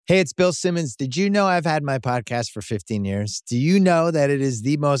Hey, it's Bill Simmons. Did you know I've had my podcast for 15 years? Do you know that it is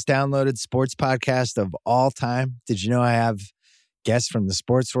the most downloaded sports podcast of all time? Did you know I have guests from the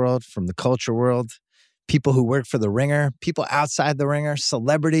sports world, from the culture world, people who work for The Ringer, people outside The Ringer,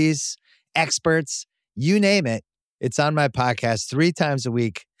 celebrities, experts, you name it. It's on my podcast 3 times a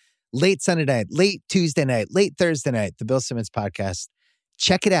week, late Sunday night, late Tuesday night, late Thursday night, the Bill Simmons podcast.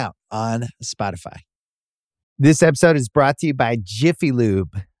 Check it out on Spotify. This episode is brought to you by Jiffy Lube.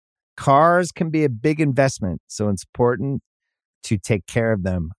 Cars can be a big investment, so it's important to take care of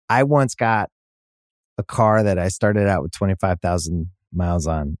them. I once got a car that I started out with 25,000 miles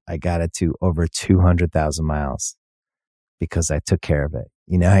on. I got it to over 200,000 miles because I took care of it.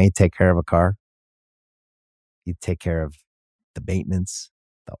 You know how you take care of a car? You take care of the maintenance,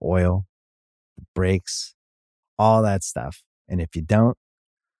 the oil, the brakes, all that stuff. And if you don't,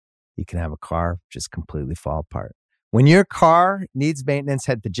 you can have a car just completely fall apart. When your car needs maintenance,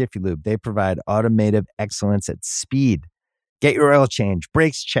 head to Jiffy Lube. They provide automotive excellence at speed. Get your oil change,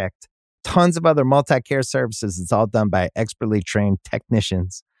 brakes checked, tons of other multi-care services. It's all done by expertly trained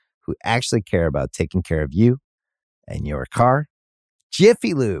technicians who actually care about taking care of you and your car.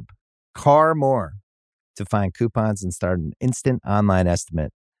 Jiffy Lube, car more. To find coupons and start an instant online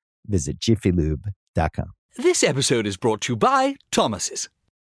estimate, visit jiffylube.com. This episode is brought to you by Thomas's.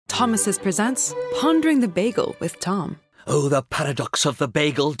 Thomas's presents Pondering the Bagel with Tom. Oh, the paradox of the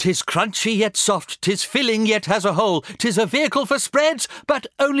bagel. 'Tis crunchy yet soft, 'tis filling yet has a hole. 'Tis a vehicle for spreads, but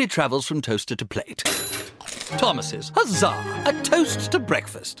only travels from toaster to plate. Thomas's, huzzah, a toast to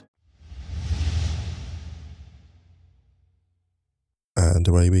breakfast. And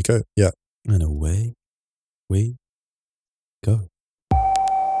away we go. Yeah. And away we go.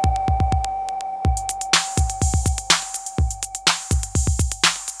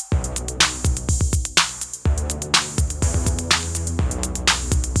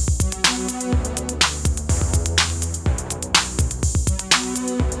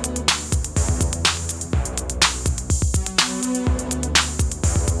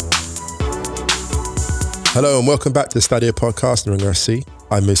 Hello and welcome back to the Stadio podcast, The Ringer SC.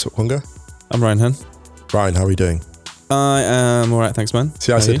 I'm Musa Okwonga. I'm Ryan Hen. Ryan, how are we doing? I am all right, thanks, man.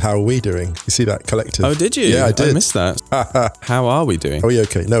 See, I said, how are we doing? You see that collective? Oh, did you? Yeah, I did. I missed that. How are we doing? Are we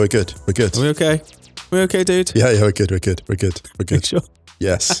okay? No, we're good. We're good. Are we okay? We okay, dude? Yeah, we're good. We're good. We're good. We're good. Sure.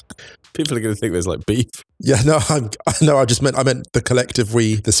 Yes. People are going to think there's like beef. Yeah, I meant the collective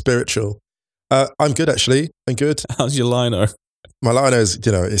we, the spiritual. I'm good, actually. I'm good. How's your lino? My lino is,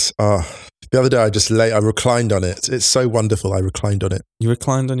 it's, the other day I reclined on it. It's so wonderful. I reclined on it. You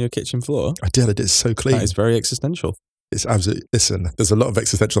reclined on your kitchen floor? I did. It's so clean. That is very existential. It's absolutely, listen, there's a lot of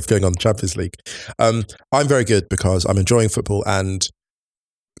existential stuff going on in the Champions League. I'm very good because I'm enjoying football, and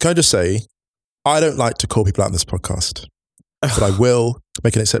can I just say, I don't like to call people out on this podcast, but I will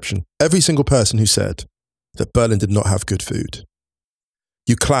make an exception. Every single person who said that Berlin did not have good food,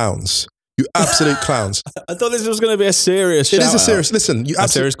 you clowns. You absolute clowns. I thought this was going to be a serious shout. It is a serious, listen. A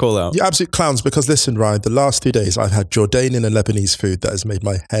serious call out. You absolute clowns, because listen, Ryan, the last 2 days I've had Jordanian and Lebanese food that has made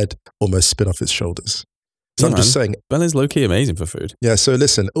my head almost spin off its shoulders. So I'm just saying. Berlin's low-key amazing for food. Yeah, so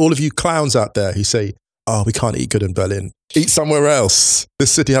listen, all of you clowns out there who say, oh, we can't eat good in Berlin. Eat somewhere else.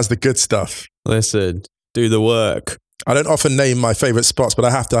 This city has the good stuff. Listen, do the work. I don't often name my favourite spots, but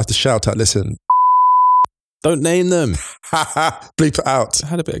I have to shout out, listen. Don't name them. Bleep it out. I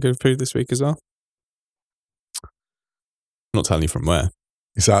had a bit of good food this week as well. I'm not telling you from where.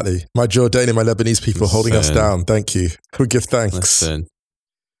 Exactly. My Jordanian, my Lebanese people holding us down. Thank you. We give thanks. Listen,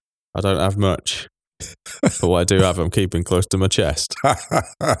 I don't have much, but what I do have, I'm keeping close to my chest.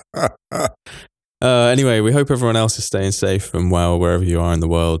 Anyway, we hope everyone else is staying safe and well wherever you are in the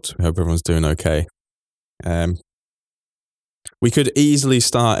world. We hope everyone's doing okay. We could easily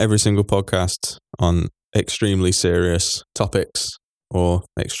start every single podcast on extremely serious topics or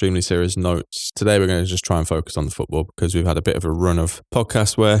extremely serious notes. Today we're going to just try and focus on the football because we've had a bit of a run of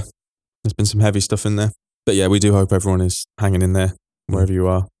podcasts where there's been some heavy stuff in there. But yeah, we do hope everyone is hanging in there wherever you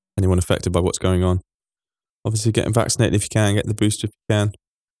are. Anyone affected by what's going on. Obviously getting vaccinated if you can, get the booster if you can.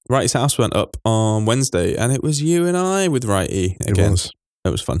 Righty's house went up on Wednesday and it was you and I with Righty again. It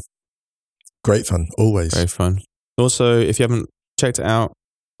was fun. Great fun, always. Very fun. Also, if you haven't checked it out,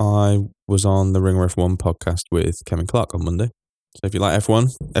 I was on the Ringer F1 podcast with Kevin Clark on Monday. So if you like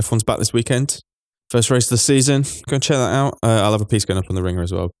F1, F1's back this weekend. First race of the season. Go and check that out. I'll have a piece going up on the Ringer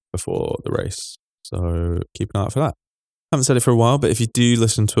as well before the race. So keep an eye out for that. I haven't said it for a while, but if you do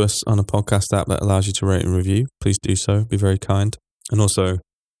listen to us on a podcast app that allows you to rate and review, please do so. Be very kind. And also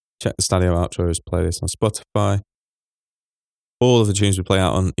check the Stadio Outros playlist on Spotify. All of the tunes we play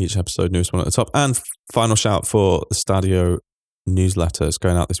out on each episode, newest one at the top. And final shout for the Stadio newsletter. It's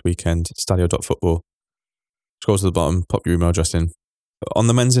going out this weekend, stadio.football. Scroll to the bottom, pop your email address in. On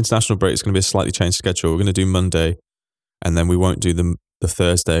the men's international break, it's going to be a slightly changed schedule. We're going to do Monday, and then we won't do the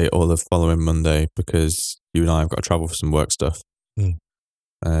Thursday or the following Monday because you and I have got to travel for some work stuff.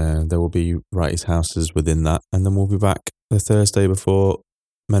 There will be Wrighty's Houses within that, and then we'll be back the Thursday before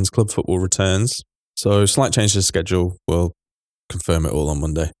men's club football returns. So slight change to the schedule. We'll confirm it all on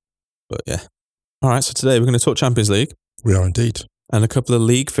Monday. But yeah. All right, so today we're going to talk Champions League. We are indeed. And a couple of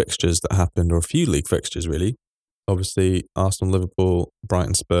league fixtures that happened, or a few league fixtures really. Obviously, Arsenal, Liverpool,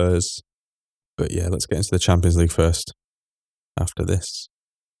 Brighton, Spurs. But yeah, let's get into the Champions League first after this.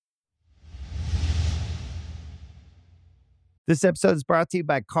 This episode is brought to you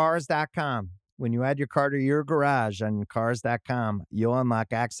by Cars.com. When you add your car to your garage on Cars.com, you'll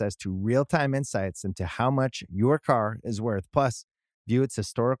unlock access to real-time insights into how much your car is worth. Plus, view its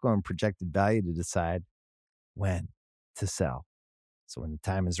historical and projected value to decide when to sell. So when the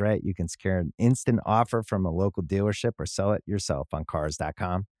time is right, you can secure an instant offer from a local dealership or sell it yourself on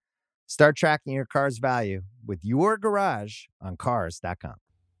Cars.com. Start tracking your car's value with your garage on Cars.com.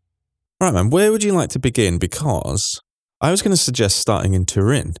 Right, man, where would you like to begin? Because I was going to suggest starting in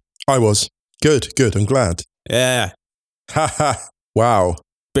Turin. I was. Good. I'm glad. Yeah. Ha ha. Wow.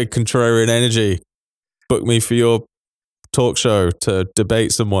 Big contrarian energy. Book me for your talk show to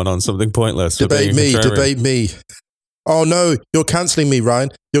debate someone on something pointless. Debate me. Oh no, you're cancelling me, Ryan.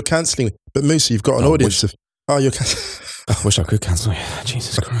 You're cancelling me. But Musa, you've got an audience of... Oh, you're cancelling... I wish I could cancel you.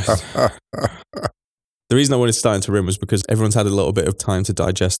 Jesus Christ. The reason I wanted to start in Turin was because everyone's had a little bit of time to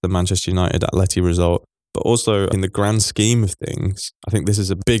digest the Manchester United Atleti result. But also, in the grand scheme of things, I think this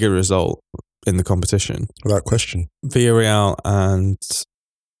is a bigger result in the competition. Without question. Villarreal and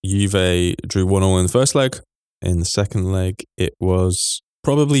Juve drew 1-1 in the first leg. In the second leg, it was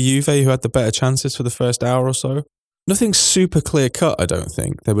probably Juve who had the better chances for the first hour or so. Nothing super clear-cut, I don't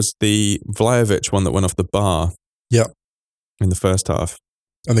think. There was the Vlahovic one that went off the bar. Yep. In the first half.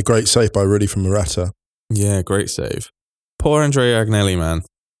 And the great save by Rudy from Morata. Yeah, great save. Poor Andrea Agnelli, man.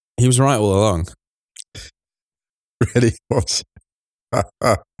 He was right all along. Really was.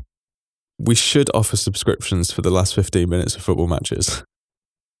 We should offer subscriptions for the last 15 minutes of football matches.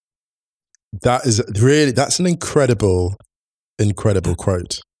 That's an incredible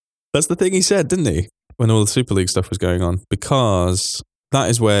quote. That's the thing he said, didn't he? When all the Super League stuff was going on. Because that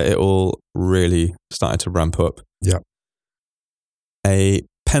is where it all really started to ramp up. Yeah. A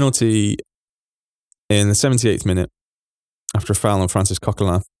penalty in the 78th minute after a foul on Francis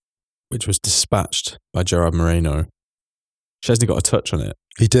Coquelin, which was dispatched by Gerard Moreno. Chesney got a touch on it.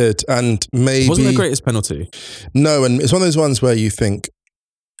 He did, and maybe... It wasn't the greatest penalty. No, and it's one of those ones where you think,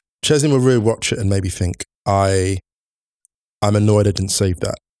 Chesney will really watch it and maybe think, I'm annoyed I didn't save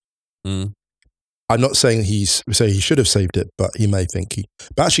that. I'm not saying he should have saved it, but he may think he...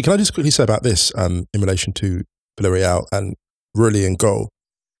 But actually, can I just quickly say about this in relation to Villarreal and Rulli in goal?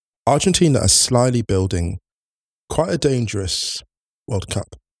 Argentina are slyly building quite a dangerous World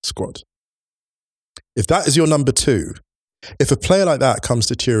Cup squad. If that is your number two, if a player like that comes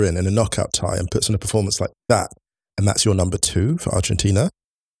to Turin in a knockout tie and puts in a performance like that, and that's your number two for Argentina,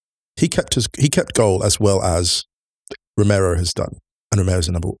 he kept goal as well as Romero has done. And Romero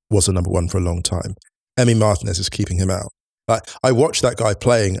was a number one for a long time. Emi Martinez is keeping him out. Like, I watched that guy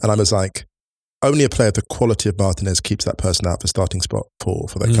playing and I was like, only a player of the quality of Martinez keeps that person out for starting spot for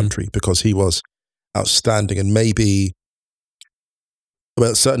their country, because he was outstanding. And maybe,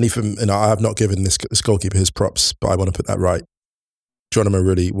 well, certainly I have not given this goalkeeper his props, but I want to put that right. Geronimo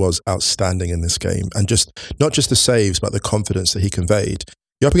really was outstanding in this game. And not just the saves, but the confidence that he conveyed.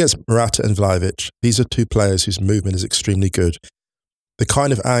 You're up against Morata and Vlahovic. These are two players whose movement is extremely good. The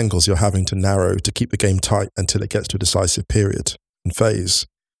kind of angles you're having to narrow to keep the game tight until it gets to a decisive period and phase.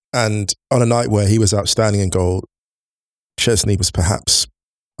 And on a night where he was outstanding in goal, Chesney was perhaps,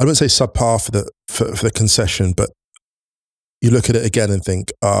 I wouldn't say subpar for the concession, but you look at it again and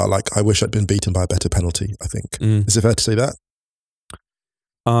think, I wish I'd been beaten by a better penalty, I think. Is it fair to say that?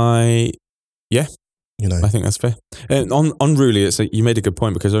 Yeah. I think that's fair. And on Rulli, you made a good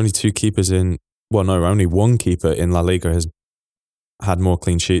point, because only only one keeper in La Liga has had more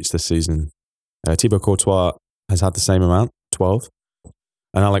clean sheets this season. Thibaut Courtois has had the same amount, 12.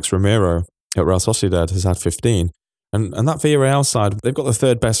 And Alex Romero at Real Sociedad has had 15. And that Villarreal side, they've got the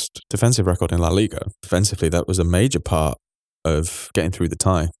third best defensive record in La Liga. Defensively, that was a major part of getting through the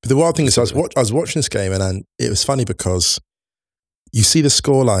tie. But the wild thing is, I was watching this game and it was funny because you see the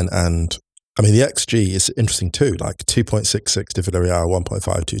scoreline, and I mean, the XG is interesting too, like 2.66 to Villarreal,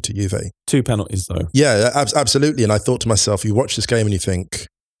 1.52 to Juve. 2 penalties though. Yeah, absolutely. And I thought to myself, you watch this game and you think,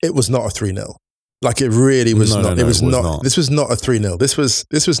 it was not a 3-0. Like it really was No, not. no, it was it was not. not. This was not a 3-0.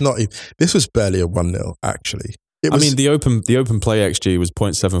 This was barely a 1-0. Actually, it was. I mean, the open play XG was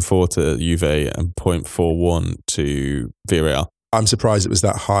 0.74 to Juve and 0.41 to Villarreal. I'm surprised it was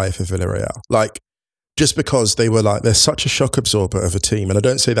that high for Villarreal. Like, just because they were like, they're such a shock absorber of a team, and I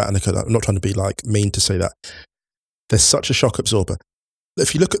don't say that, and I'm not trying to be like mean to say that. They're such a shock absorber.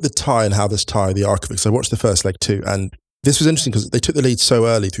 If you look at the tie and how this tie, the arc of it, because I watched the first leg too, and this was interesting because they took the lead so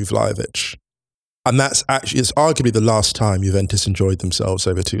early through Vlahovic. And it's arguably the last time Juventus enjoyed themselves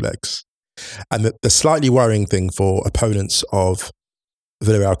over 2 legs. And the slightly worrying thing for opponents of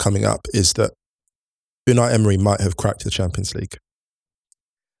Villarreal coming up is that Unai Emery might have cracked the Champions League.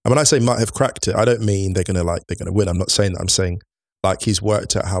 And when I say might have cracked it, I don't mean they're going to win. I'm not saying that. I'm saying like he's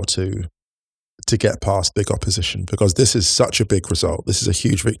worked out how to get past big opposition, because this is such a big result. This is a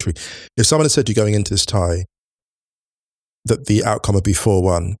huge victory. If someone had said to you going into this tie that the outcome would be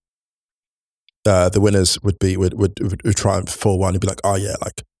 4-1, the winners would triumph 4-1. You'd be like, oh yeah,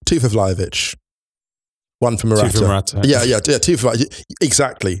 like 2 for Vlahovic, 1 for Morata. 2 for Morata. Yeah, 2 for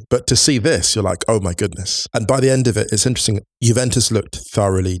exactly. But to see this, you're like, oh my goodness. And by the end of it, it's interesting. Juventus looked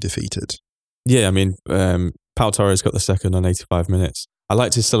thoroughly defeated. Yeah, I mean, Pau Torres got the second on 85 minutes. I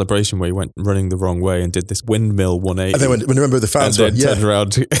liked his celebration where he went running the wrong way and did this windmill 180. And then when you remember the fans were, turned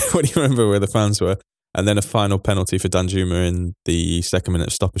around when you remember where the fans were. And then a final penalty for Danjuma in the second minute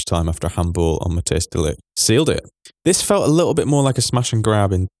of stoppage time after a handball on Matthijs de Ligt. Sealed it. This felt a little bit more like a smash and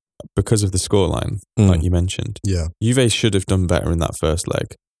grab because of the scoreline, like you mentioned. Yeah. Juve should have done better in that first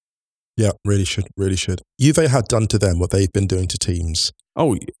leg. Yeah, really should. Juve had done to them what they've been doing to teams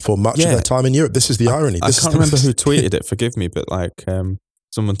for much of their time in Europe. This is the irony. I can't remember who tweeted it, forgive me, but like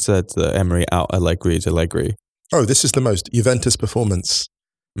someone said that Emery out Allegri. Oh, this is the most Juventus performance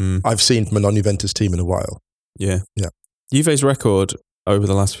I've seen from a non-Juventus team in a while. Yeah. Juve's record over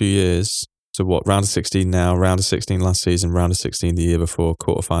the last few years, so what, round of 16 now, round of 16 last season, round of 16 the year before,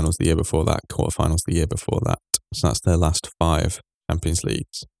 quarterfinals the year before that, quarterfinals the year before that. So that's their last 5 Champions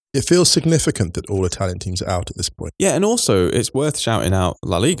Leagues. It feels significant that all Italian teams are out at this point. Yeah, and also it's worth shouting out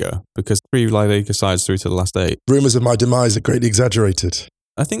La Liga, because 3 La Liga sides through to the last 8. Rumours of my demise are greatly exaggerated.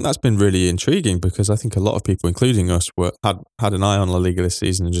 I think that's been really intriguing, because I think a lot of people, including us, had an eye on La Liga this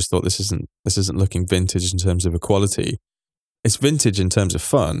season and just thought this isn't looking vintage in terms of equality. It's vintage in terms of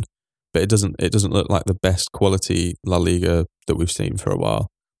fun, but it doesn't look like the best quality La Liga that we've seen for a while.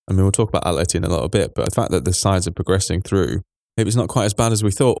 I mean, we'll talk about Atleti in a little bit, but the fact that the sides are progressing through, maybe it's not quite as bad as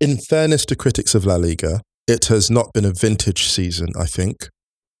we thought. In fairness to critics of La Liga, it has not been a vintage season, I think,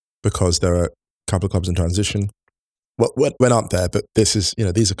 because there are a couple of clubs in transition. Went up there, but this is,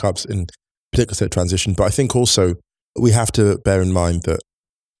 these are clubs in particular state of transition. But I think also we have to bear in mind that,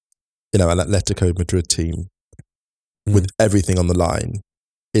 an Atletico Madrid team with everything on the line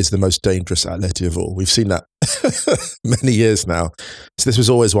is the most dangerous Atleti of all. We've seen that many years now. So this was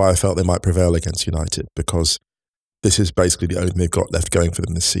always why I felt they might prevail against United, because this is basically the only thing they've got left going for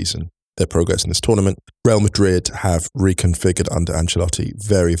them this season. Their progress in this tournament. Real Madrid have reconfigured under Ancelotti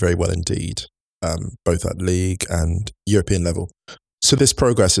very, very well indeed. Both at league and European level. So this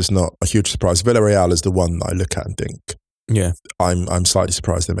progress is not a huge surprise. Villarreal is the one that I look at and think, yeah, I'm slightly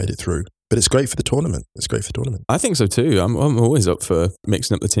surprised they made it through. But it's great for the tournament. I think so too. I'm always up for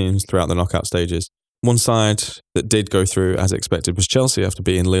mixing up the teams throughout the knockout stages. One side that did go through as expected was Chelsea after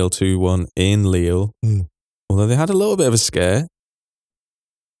beating Lille 2-1 in Lille. Although they had a little bit of a scare.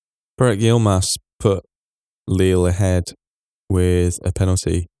 Burak Yilmaz put Lille ahead with a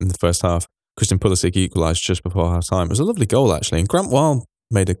penalty in the first half. Christian Pulisic equalised just before half-time. It was a lovely goal, actually. And Grant Weil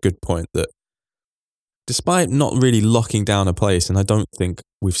made a good point that despite not really locking down a place, and I don't think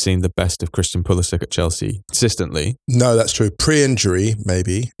we've seen the best of Christian Pulisic at Chelsea consistently. No, that's true. Pre-injury,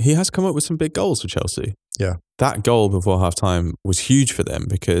 maybe. He has come up with some big goals for Chelsea. Yeah. That goal before half-time was huge for them,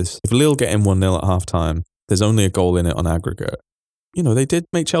 because if Lille get in 1-0 at half-time, there's only a goal in it on aggregate. They did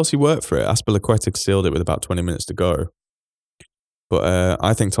make Chelsea work for it. Azpilicueta sealed it with about 20 minutes to go. But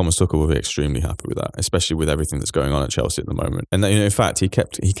I think Thomas Tuchel will be extremely happy with that, especially with everything that's going on at Chelsea at the moment. And in fact, he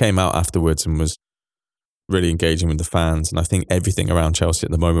came out afterwards and was really engaging with the fans. And I think everything around Chelsea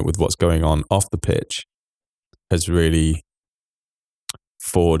at the moment, with what's going on off the pitch, has really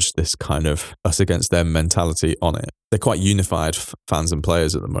forged this kind of us against them mentality on it. They're quite unified fans and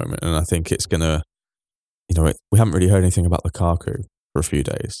players at the moment, and I think it's gonna, we haven't really heard anything about Lukaku for a few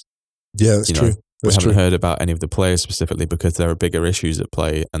days. Yeah, that's true. We haven't heard about any of the players specifically, because there are bigger issues at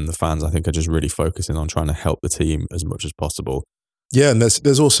play, and the fans, I think, are just really focusing on trying to help the team as much as possible. Yeah, and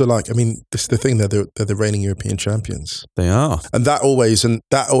there's also this is the thing, they're the reigning European champions. They are, and that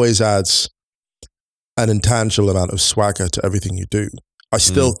always adds an intangible amount of swagger to everything you do. I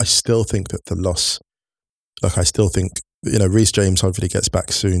still think that the loss, like I still think, Reece James hopefully gets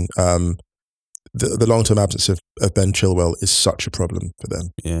back soon. The long-term absence of Ben Chilwell is such a problem for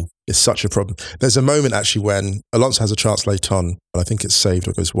them. Yeah. It's such a problem. There's a moment actually when Alonso has a chance late on, and I think it's saved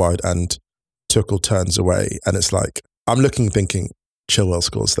or goes wide, and Tuchel turns away, and it's like, I'm looking thinking, Chilwell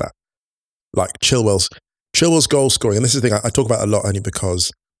scores that. Like Chilwell's goal scoring, and this is the thing I talk about a lot only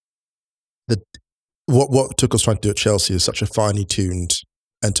because what Tuchel's trying to do at Chelsea is such a finely tuned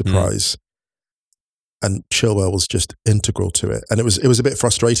enterprise, and Chilwell was just integral to it. And it was a bit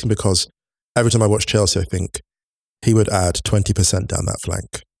frustrating because every time I watch Chelsea, I think he would add 20% down that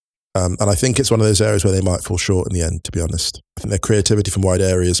flank. And I think it's one of those areas where they might fall short in the end, to be honest. I think their creativity from wide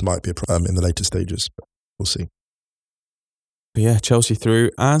areas might be a problem in the later stages, but we'll see. But yeah, Chelsea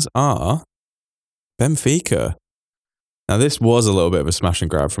through, as are Benfica. Now, this was a little bit of a smash and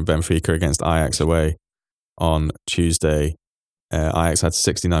grab from Benfica against Ajax away on Tuesday. Ajax had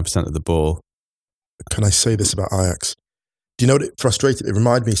 69% of the ball. Can I say this about Ajax? Do you know what it frustrated? It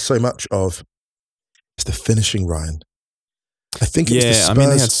reminded me so much of it's the finishing, Ryan. I think it was the Spurs. I mean,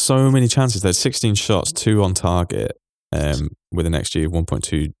 they had so many chances. They had 16 shots, 2 on target, with an XG of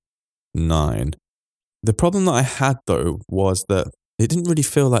 1.29. The problem that I had, though, was that it didn't really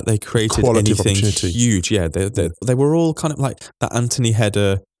feel like they created anything huge. Yeah, they were all kind of like that Anthony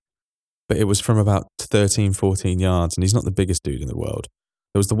header, but it was from about 13, 14 yards, and he's not the biggest dude in the world.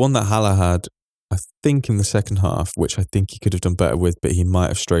 There was the one that Haller had, I think, in the second half, which I think he could have done better with, but he might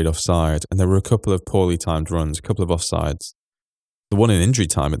have strayed offside. And there were a couple of poorly timed runs, a couple of offsides. The one in injury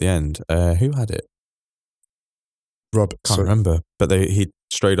time at the end, who had it? Rob. Can't remember, but he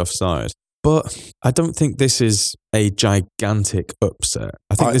strayed offside. But I don't think this is a gigantic upset.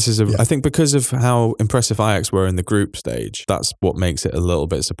 I think I think because of how impressive Ajax were in the group stage, that's what makes it a little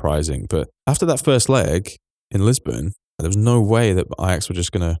bit surprising. But after that first leg in Lisbon, there was no way that Ajax were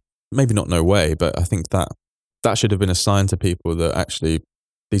just going to, maybe not no way, but I think that should have been a sign to people that actually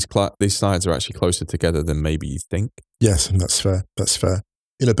these sides are actually closer together than maybe you think. Yes, and that's fair. That's fair.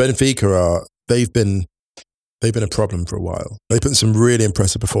 Benfica they've been a problem for a while. They put in some really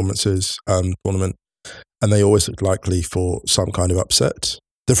impressive performances tournament, and they always look likely for some kind of upset.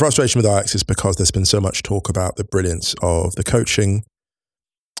 The frustration with Ajax is because there's been so much talk about the brilliance of the coaching.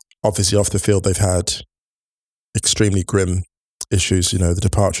 Obviously, off the field, they've had extremely grim issues, the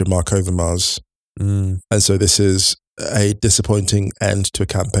departure of Marc Overmars. And so this is a disappointing end to a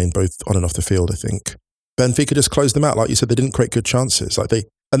campaign, both on and off the field, I think. Benfica just closed them out. Like you said, they didn't create good chances.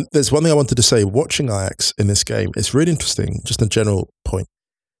 And there's one thing I wanted to say, watching Ajax in this game, it's really interesting, just a general point.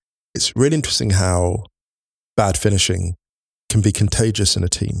 It's really interesting how bad finishing can be contagious in a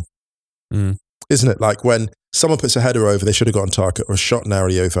team. Isn't it? Like when someone puts a header over, they should have got on target, or a shot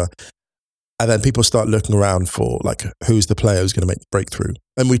narrowly over. And then people start looking around for like, who's the player who's going to make the breakthrough?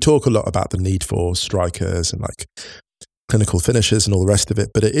 And we talk a lot about the need for strikers and like clinical finishers and all the rest of it.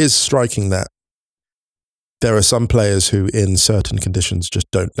 But it is striking that there are some players who in certain conditions just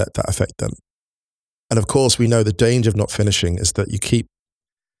don't let that affect them. And of course, we know the danger of not finishing is that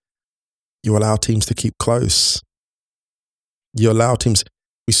you allow teams to keep close. You allow teams,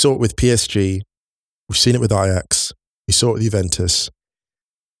 we saw it with PSG, we've seen it with Ajax, we saw it with Juventus.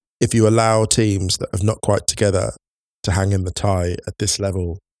 If you allow teams that are not quite together to hang in the tie at this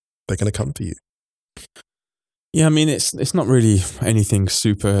level, they're going to come for you. Yeah, I mean, it's not really anything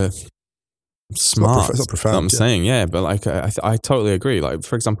super smart. It's not profound. I'm saying, yeah, but like I totally agree. Like,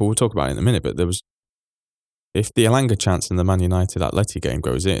 for example, we'll talk about it in a minute, but if the Elanga chance in the Man United Atleti game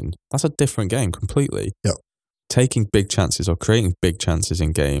goes in, that's a different game completely. Yeah. Taking big chances or creating big chances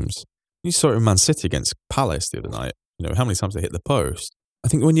in games. You saw it in Man City against Palace the other night. How many times they hit the post. I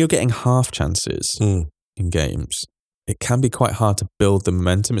think when you're getting half chances in games, it can be quite hard to build the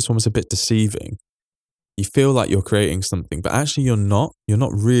momentum. It's almost a bit deceiving. You feel like you're creating something, but actually you're not. You're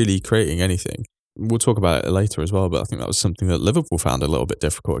not really creating anything. We'll talk about it later as well, but I think that was something that Liverpool found a little bit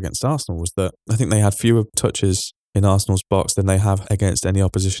difficult against Arsenal, was that I think they had fewer touches in Arsenal's box than they have against any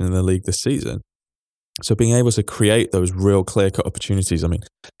opposition in the league this season. So being able to create those real clear-cut opportunities, I mean,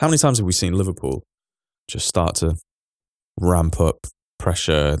 how many times have we seen Liverpool just start to ramp up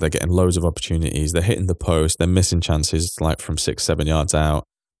pressure? They're getting loads of opportunities. They're hitting the post. They're missing chances like from 6-7 yards out.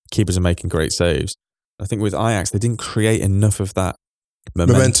 Keepers are making great saves. I think with Ajax, they didn't create enough of that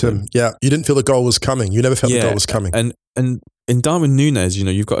momentum. Yeah, you didn't feel the goal was coming. You never felt the goal was coming. And in Darwin Núñez,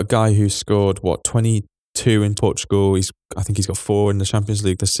 you've got a guy who scored 22 in Portugal. I think he's got 4 in the Champions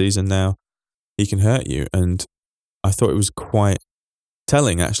League this season now. He can hurt you. And I thought it was quite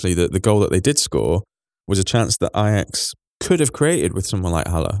telling, actually, that the goal that they did score was a chance that Ajax could have created with someone like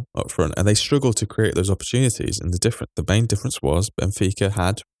Haller up front, and they struggled to create those opportunities. And the main difference was Benfica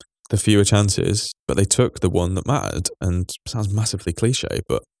had the fewer chances, but they took the one that mattered. And it sounds massively cliche,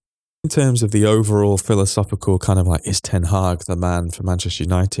 but in terms of the overall philosophical kind of like, is Ten Hag the man for Manchester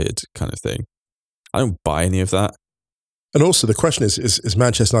United kind of thing, I don't buy any of that. And also the question is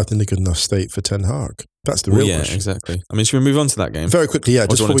Manchester United in a good enough state for Ten Hag? That's the real question. Yeah, exactly. I mean, should we move on to that game? Very quickly, yeah.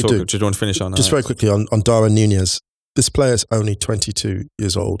 Just before we do. Do you want to finish on that? Just very quickly on Darwin Núñez. This player's only 22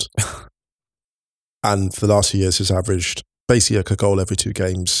 years old. And for the last few years has averaged basically a goal every 2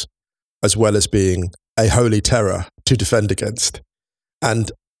 games, as well as being a holy terror to defend against.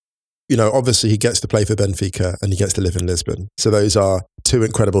 And, you know, obviously he gets to play for Benfica and he gets to live in Lisbon. So those are 2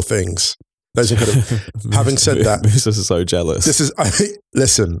 incredible things. Those incredible. Having said that, this is so jealous.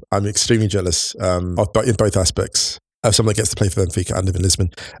 Listen, I'm extremely jealous in both aspects of someone that gets to play for Benfica and live in Lisbon.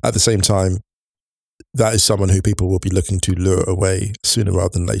 At the same time, that is someone who people will be looking to lure away sooner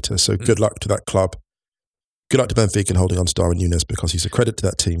rather than later. So good luck to that club. Good luck to Benfica in holding on to Darwin Núñez, because he's a credit to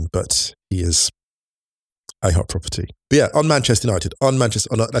that team, but he is a hot property. But yeah, on Manchester United, on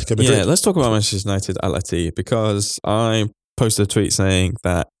Atletico Madrid. Yeah, let's talk about Manchester United Atleti, because I posted a tweet saying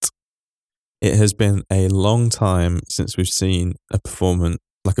that it has been a long time since we've seen a performance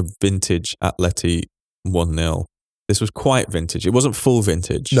like a vintage Atleti 1-0. This was quite vintage. It wasn't full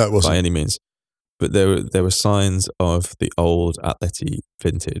vintage, no, it wasn't by any means. But there were signs of the old Atleti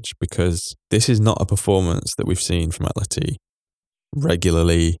vintage, because this is not a performance that we've seen from Atleti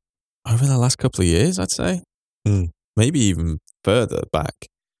regularly over the last couple of years, I'd say. Maybe even further back,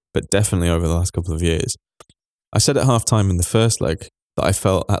 but definitely over the last couple of years. I said at halftime in the first leg that I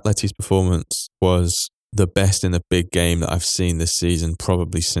felt Atleti's performance was the best in a big game that I've seen this season,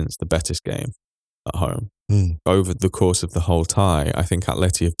 probably since the Betis game at home. Over the course of the whole tie, I think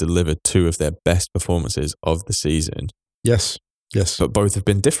Atleti have delivered 2 of their best performances of the season. Yes. But both have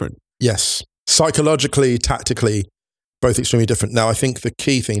been different. Yes. Psychologically, tactically, both extremely different. Now, I think the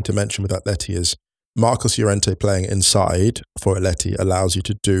key thing to mention with Atleti is Marcos Llorente playing inside for Atleti allows you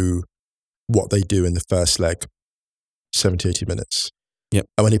to do what they do in the first leg, 70, 80 minutes. Yep.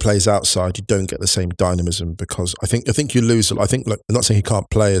 And when he plays outside, you don't get the same dynamism, because I think you lose. I think, look, I'm not saying he can't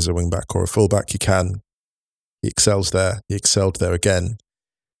play as a wing back or a full back. He can. He excels there. He excelled there again.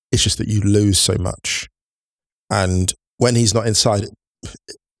 It's just that you lose so much. And when he's not inside,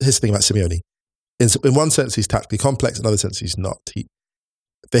 here's the thing about Simeone. In one sense, he's tactically complex. In another sense, he's not.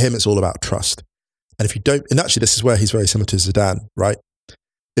 For him, it's all about trust. And if you don't, and actually this is where he's very similar to Zidane, right?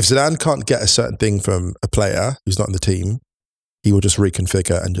 If Zidane can't get a certain thing from a player who's not in the team, he will just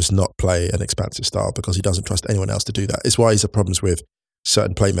reconfigure and just not play an expansive style, because he doesn't trust anyone else to do that. It's why he's had problems with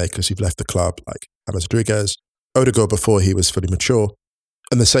certain playmakers who've left the club, like James Rodriguez, Odegaard before he was fully mature.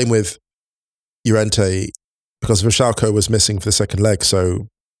 And the same with Llorente, because Schalke was missing for the second leg. So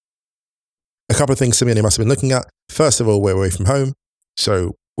a couple of things Simeone must have been looking at. First of all, we're away from home,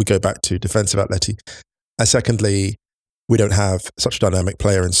 so we go back to defensive Atleti. And secondly, we don't have such a dynamic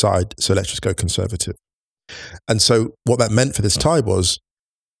player inside, so let's just go conservative. And so what that meant for this tie was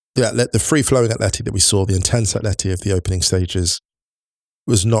the free-flowing Atleti that we saw, the intense Atleti of the opening stages,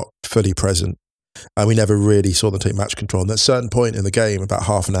 was not fully present. And we never really saw them take match control. And at a certain point in the game, about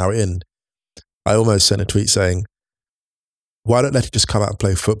half an hour in, I almost sent a tweet saying, why don't Atleti just come out and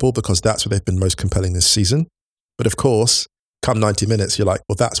play football? Because that's where they've been most compelling this season. But of course, come 90 minutes, you're like,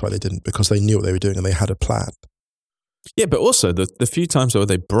 well, that's why they didn't, because they knew what they were doing and they had a plan. Yeah, but also the few times where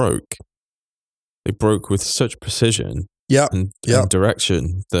they broke with such precision and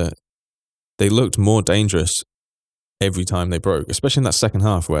direction that they looked more dangerous every time they broke, especially in that second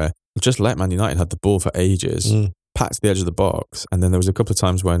half where just let Man United have the ball for ages, packed to the edge of the box. And then there was a couple of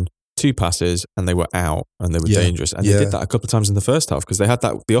times when 2 passes and they were out and they were dangerous. And they did that a couple of times in the first half, because they had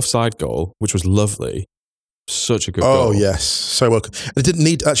the offside goal, which was lovely. Such a good goal. Oh, yes. So well. And it didn't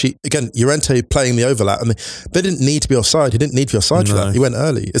need, actually, again, Llorente playing the overlap. I mean, they didn't need to be offside. He didn't need to be offside for that. He went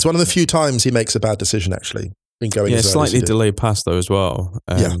early. It's one of the few times he makes a bad decision, actually. Slightly delayed pass, though, as well,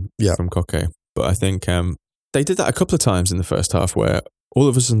 from Koke. But I think they did that a couple of times in the first half where all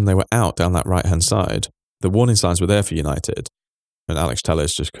of a sudden they were out down that right-hand side. The warning signs were there for United, and Alex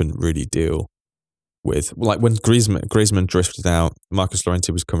Telles just couldn't really deal with, like when Griezmann drifted out, Marcos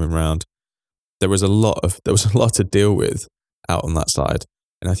Llorente was coming round. There was a lot to deal with out on that side,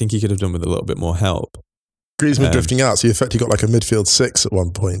 and I think he could have done with a little bit more help. Griezmann drifting out, so he effectively got like a midfield 6 at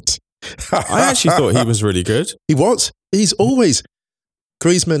one point. I actually thought he was really good. He was. He's always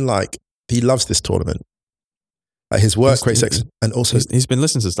Griezmann. Like, he loves this tournament. His work rate's excellent, and also he's been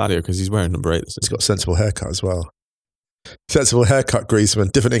listening to Stadio because he's wearing number 8. He's got a sensible haircut as well. Sensible haircut,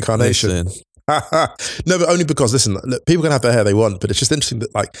 Griezmann, different incarnation. Listen, No, but only because, listen, look, people can have their hair they want, but it's just interesting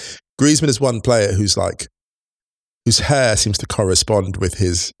that like Griezmann is one player whose hair seems to correspond with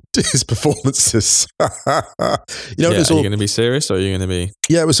his performances. Are you going to be serious or are you going to be?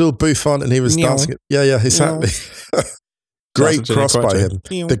 Yeah, it was all Buffon and he was dancing. Yeah, exactly. Great cross by him.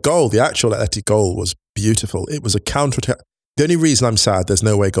 The actual Atleti goal was beautiful. It was a counter-attack. The only reason I'm sad there's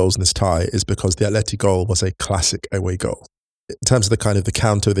no away goals in this tie is because the Atleti goal was a classic away goal. In terms of the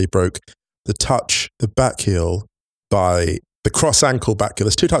counter they broke, the touch, the back heel by the cross ankle back heel.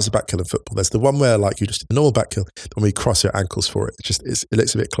 There's two types of back heel in football. There's the one where like you just, the normal back heel, the one where you cross your ankles for it. It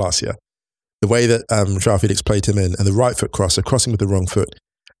looks a bit classier. The way that João Felix played him in and the right foot crosser, crossing with the wrong foot,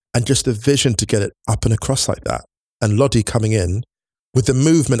 and just the vision to get it up and across like that. And Lodi coming in with the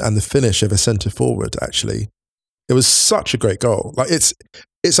movement and the finish of a centre forward, actually. It was such a great goal. Like it's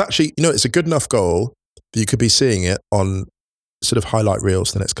actually, it's a good enough goal that you could be seeing it on sort of highlight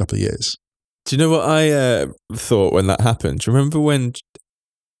reels the next couple of years. Do you know what I thought when that happened? Do you remember when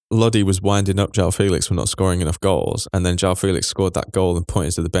Lodi was winding up João Felix for not scoring enough goals, and then João Felix scored that goal and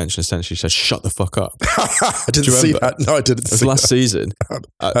pointed to the bench and essentially said, "Shut the fuck up." I didn't see that. No, I didn't. It was last season.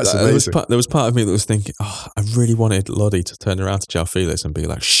 That's amazing. There was part of me that was thinking, I really wanted Lodi to turn around to João Felix and be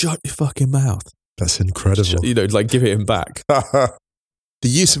like, "Shut your fucking mouth." That's incredible. Like give it him back. The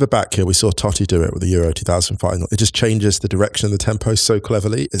use of a back heel, we saw Totti do it with the Euro 2000 final. It just changes the direction of the tempo so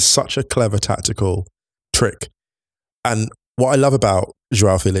cleverly. It's such a clever tactical trick. And what I love about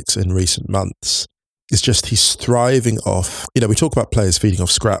João Felix in recent months is just he's thriving off, we talk about players feeding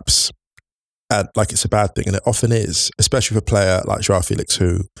off scraps and like it's a bad thing, and it often is, especially for a player like João Felix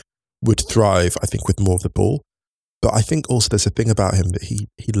who would thrive, I think, with more of the ball. But I think also there's a thing about him that he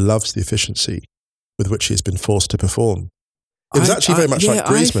loves the efficiency with which he's been forced to perform. It was actually very much like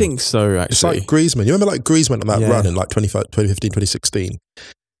Griezmann. I think so, actually. It's like Griezmann. You remember like Griezmann on that run in like 2015, 2016?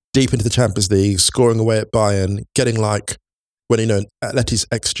 Deep into the Champions League, scoring away at Bayern, getting like, when Atleti's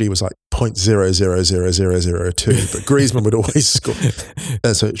XG was like 0.000002, but Griezmann would always score.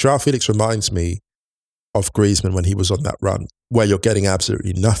 And so João Felix reminds me of Griezmann when he was on that run, where you're getting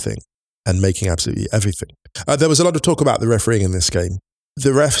absolutely nothing and making absolutely everything. There was a lot of talk about the refereeing in this game.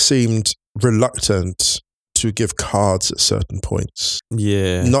 The ref seemed reluctant to give cards at certain points.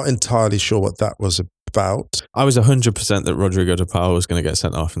 Yeah. Not entirely sure what that was about. I was 100% that Rodrigo de Paul was going to get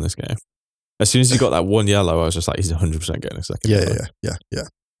sent off in this game. As soon as he got that one yellow, I was just like, he's 100% getting a second yellow. Yeah.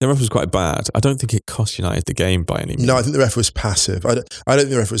 The ref was quite bad. I don't think it cost United the game by any means. No, I think the ref was passive. I don't think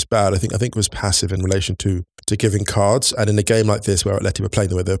the ref was bad. I think it was passive in relation to giving cards. And in a game like this where Atleti were playing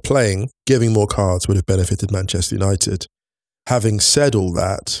the way they were playing, giving more cards would have benefited Manchester United. Having said all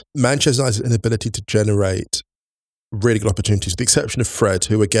that, Manchester United's inability to generate really good opportunities, with the exception of Fred,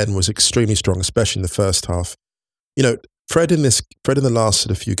 who again was extremely strong, especially in the first half. Fred in the last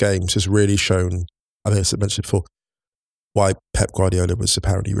sort of few games has really shown, I think I mentioned before, why Pep Guardiola was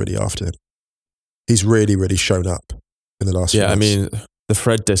apparently really after him. He's really, really shown up in the last few months. I mean, the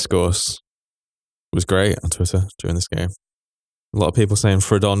Fred discourse was great on Twitter during this game. A lot of people saying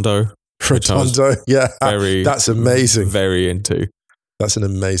Fredondo. Yeah. That's amazing. Very into. That's an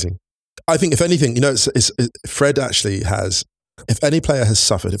amazing. I think if anything, Fred actually has, if any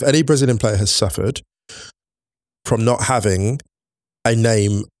Brazilian player has suffered from not having a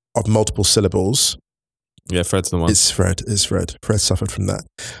name of multiple syllables. Yeah, Fred's the one. It's Fred. Fred suffered from that.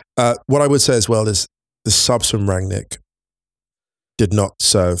 What I would say as well is the subs from Rangnick did not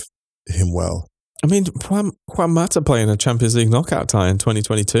serve him well. I mean, Juan Mata playing a Champions League knockout tie in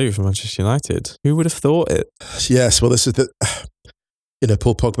 2022 for Manchester United. Who would have thought it? Yes, well, this is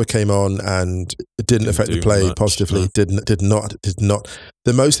Paul Pogba came on and it didn't affect the play much, positively. No. Did not.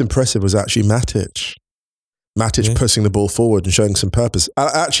 The most impressive was actually Matic. Pushing the ball forward and showing some purpose.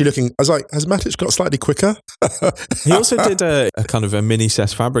 Actually looking, I was like, has Matic got slightly quicker? He also did a kind of a mini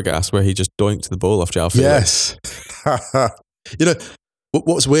Cesc Fabregas where he just doinked the ball off João Felix. Yes.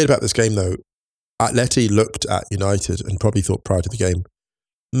 What's weird about this game though, Atleti looked at United and probably thought prior to the game,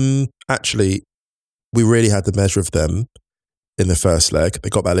 actually, we really had the measure of them in the first leg. They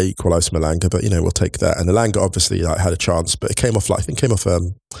got that equalised from Elanga, but we'll take that. And Elanga obviously had a chance, but it came off Oblak's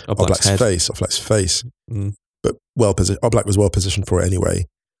face. Mm. But Oblak was well positioned for it anyway.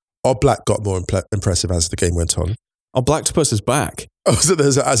 Oblak got more impressive as the game went on. Oblak is back. Oh, so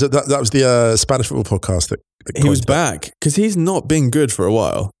that was the Spanish football podcast that he was back because he's not been good for a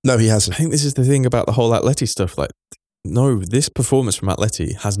while. No, he hasn't. I think this is the thing about the whole Atleti stuff. Like, no, this performance from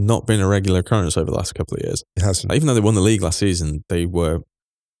Atleti has not been a regular occurrence over the last couple of years. It hasn't. Even though they won the league last season, they were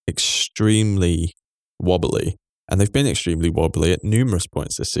extremely wobbly, and they've been extremely wobbly at numerous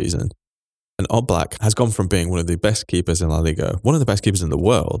points this season. And Oblak has gone from being one of the best keepers in La Liga, one of the best keepers in the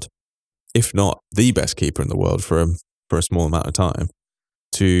world, if not the best keeper in the world for a small amount of time,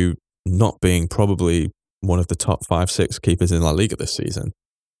 to not being probably one of the top 5-6 keepers in La Liga this season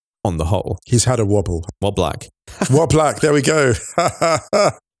on the whole. He's had a wobble. Woblak. Woblak, there we go.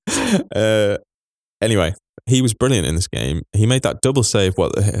 Anyway, he was brilliant in this game. He made that double save,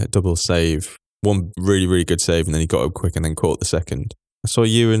 one really, really good save, and then he got up quick and then caught the second. I saw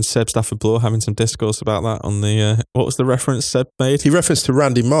you and Seb Stafford-Bloor having some discourse about that on the, what was the reference Seb made? He referenced to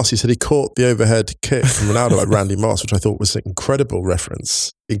Randy Moss. He said he caught the overhead kick from Ronaldo like Randy Moss, which I thought was an incredible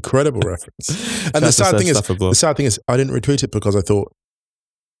reference. Incredible reference. And the sad thing is, I didn't retweet it because I thought,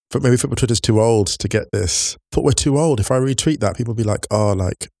 maybe Football Twitter's too old to get this. I thought we're too old. If I retweet that, people will be like,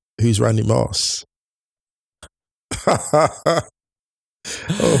 who's Randy Moss? The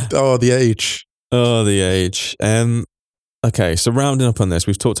age. Oh, the age. Okay, so rounding up on this,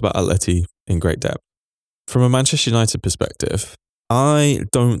 we've talked about Atleti in great depth. From a Manchester United perspective, I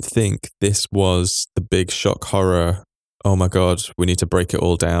don't think this was the big shock horror, oh my God, we need to break it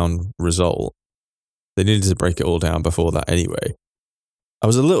all down result. They needed to break it all down before that anyway. I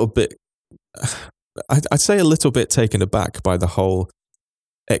was a little bit, I'd say a little bit taken aback by the whole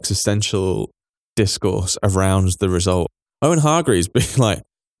existential discourse around the result. Owen Hargreaves being like,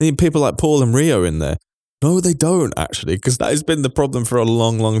 they need people like Paul and Rio in there. No, they don't actually, because that has been the problem for a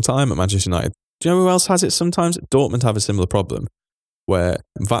long, long time at Manchester United. Do you know who else has it sometimes? Dortmund have a similar problem where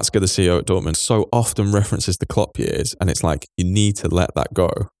Watzke, the CEO at Dortmund, so often references the Klopp years, and it's like, you need to let that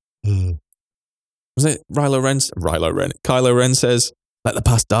go. Mm. Was it Kylo Ren says, let the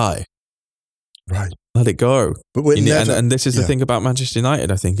past die. Right. Let it go. But we're never, and this is the thing about Manchester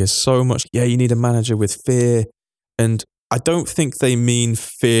United, I think, is so much, you need a manager with fear. And I don't think they mean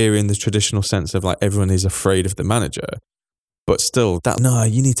fear in the traditional sense of like everyone is afraid of the manager. But still,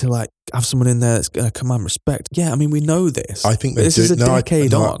 you need to like have someone in there that's going to command respect. Yeah, I mean, we know this. I think this is a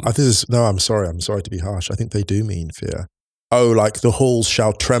decade on. I'm sorry to be harsh. I think they do mean fear. Oh, like the halls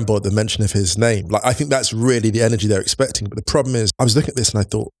shall tremble at the mention of his name. Like, I think that's really the energy they're expecting. But the problem is, I was looking at this and I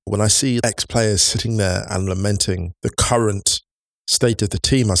thought, when I see ex-players sitting there and lamenting the current state of the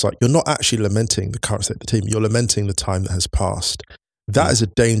team, I was like, you're not actually lamenting the current state of the team. You're lamenting the time that has passed. That is a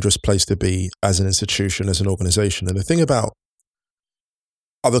dangerous place to be as an institution, as an organization. And the thing about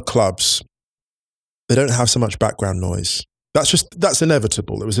other clubs, they don't have so much background noise. That's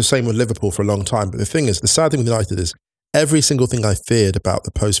inevitable. It was the same with Liverpool for a long time. But the thing is, the sad thing with United is every single thing I feared about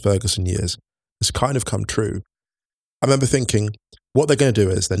the post-Ferguson years has kind of come true. I remember thinking, what they're going to do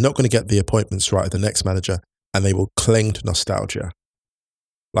is they're not going to get the appointments right of the next manager, and they will cling to nostalgia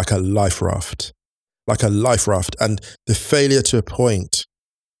like a life raft. And the failure to appoint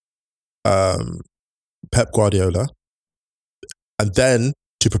Pep Guardiola, and then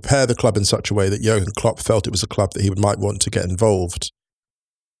to prepare the club in such a way that Jurgen Klopp felt it was a club that he might want to get involved.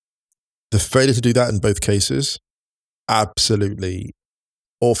 The failure to do that in both cases, absolutely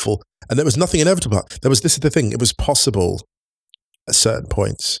awful. And there was nothing inevitable. This is the thing, it was possible at certain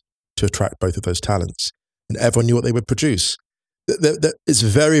points to attract both of those talents. And everyone knew what they would produce. It's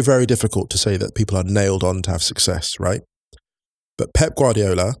very, very difficult to say that people are nailed on to have success, right? But Pep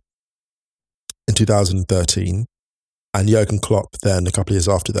Guardiola in 2013 and Jurgen Klopp then a couple of years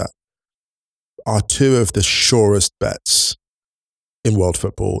after that are two of the surest bets in world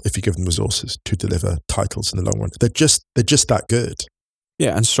football if you give them resources to deliver titles in the long run. They're just that good.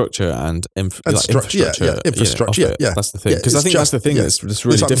 Yeah, and structure and infrastructure. Infrastructure. Yeah, that's the thing. Because I think that's the thing that's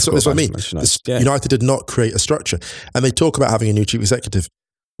really difficult. That's what I mean. United did not create a structure. And they talk about having a new chief executive.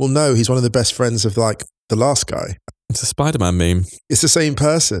 Well, no, he's one of the best friends of like the last guy. It's a Spider-Man meme. It's the same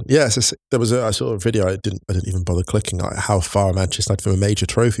person. Yeah, I saw a video. I didn't even bother clicking. Like, how far Manchester United from a major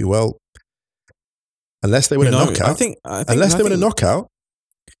trophy? Well, unless they win a knockout. I think unless they win a knockout.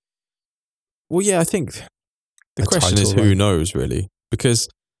 Well, yeah, I think the question is who knows really. Because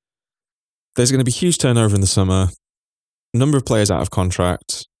there's going to be huge turnover in the summer, number of players out of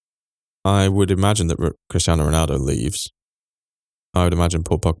contract. I would imagine that Cristiano Ronaldo leaves. I would imagine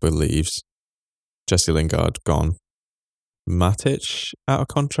Paul Pogba leaves. Jesse Lingard gone. Matic out of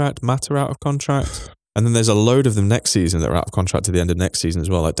contract. Mata out of contract. And then there's a load of them next season that are out of contract to the end of next season as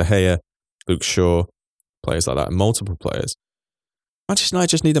well, like De Gea, Luke Shaw, players like that, and multiple players. Manchester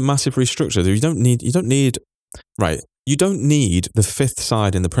United just need a massive restructure. You don't need the fifth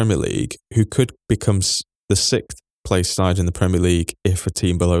side in the Premier League who could become the sixth place side in the Premier League if a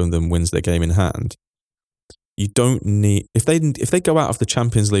team below them wins their game in hand. You don't need, if they go out of the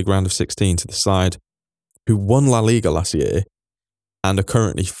Champions League round of 16 to the side who won La Liga last year and are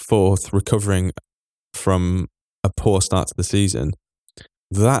currently fourth, recovering from a poor start to the season,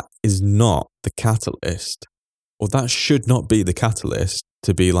 that is not the catalyst, or that should not be the catalyst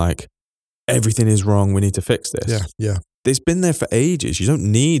to be like, everything is wrong, we need to fix this. Yeah. It's been there for ages. You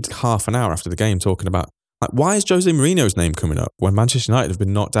don't need half an hour after the game talking about, like, why is Jose Mourinho's name coming up when Manchester United have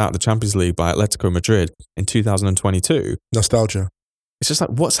been knocked out of the Champions League by Atletico Madrid in 2022? Nostalgia. It's just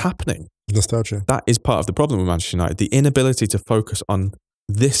like, what's happening? Nostalgia. That is part of the problem with Manchester United. The inability to focus on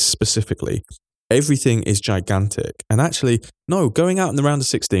this specifically. Everything is gigantic. And actually, no, going out in the round of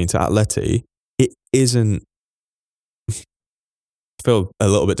 16 to Atleti, it isn't... I feel a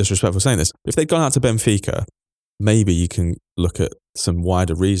little bit disrespectful saying this. If they'd gone out to Benfica, maybe you can look at some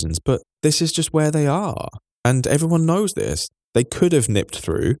wider reasons, but this is just where they are. And everyone knows this. They could have nipped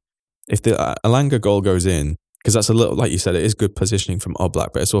through. If the Elanga goal goes in, because that's a little, like you said, it is good positioning from Oblak,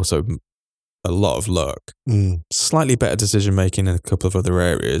 but it's also a lot of luck. Slightly better decision-making in a couple of other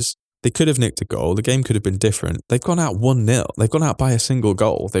areas. They could have nicked a goal. The game could have been different. They've gone out 1-0. They've gone out by a single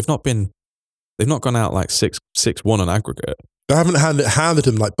goal. They've not gone out like 6-1 on aggregate. They haven't handed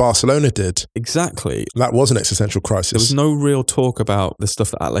them like Barcelona did. Exactly. That was an existential crisis. There was no real talk about the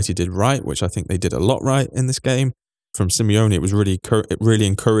stuff that Atleti did right, which I think they did a lot right in this game. From Simeone, it was really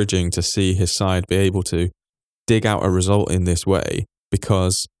encouraging to see his side be able to dig out a result in this way,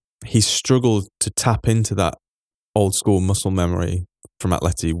 because he struggled to tap into that old school muscle memory from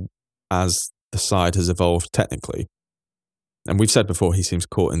Atleti as the side has evolved technically. And we've said before, he seems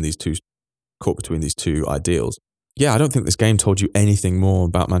caught between these two ideals. Yeah, I don't think this game told you anything more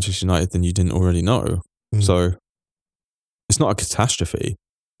about Manchester United than you didn't already know. So it's not a catastrophe.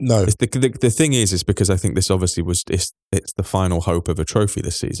 No. The thing is because I think this obviously it's the final hope of a trophy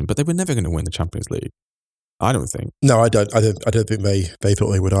this season, but they were never going to win the Champions League. I don't think. No, I don't think they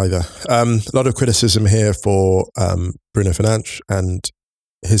thought they would either. A lot of criticism here for Bruno Fernandes and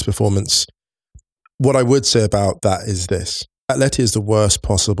his performance. What I would say about that is this. Atleti is the worst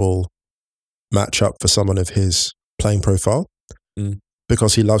possible matchup for someone of his playing profile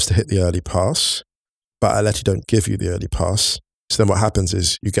because he loves to hit the early pass, but Atleti don't give you the early pass. So then what happens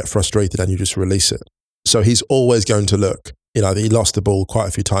is you get frustrated and you just release it. So he's always going to look, he lost the ball quite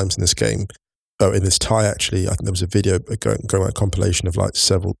a few times in this game. Oh, in this tie, actually, I think there was a video going a compilation of like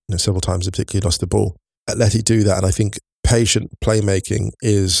several times he particularly lost the ball. Atleti do that, and I think patient playmaking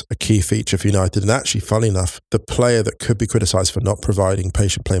is a key feature for United. And actually, funny enough, the player that could be criticised for not providing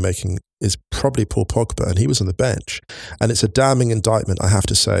patient playmaking is probably Paul Pogba, and he was on the bench. And it's a damning indictment, I have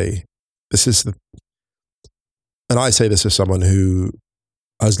to say. And I say this as someone who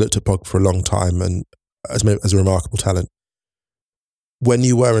has looked at Pogba for a long time and as a remarkable talent. When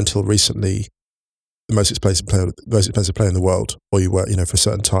you were until recently the most expensive player in the world, or you were, for a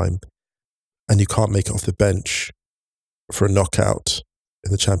certain time, and you can't make it off the bench for a knockout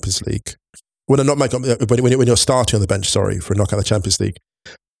in the Champions League. When you're starting on the bench, for a knockout in the Champions League,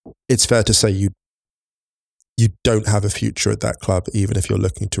 it's fair to say you don't have a future at that club, even if you're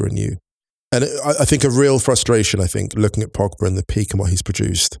looking to renew. And I think a real frustration, looking at Pogba and the peak and what he's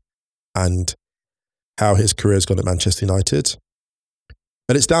produced and how his career has gone at Manchester United.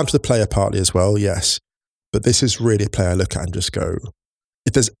 And it's down to the player partly as well, yes. But this is really a player I look at and just go,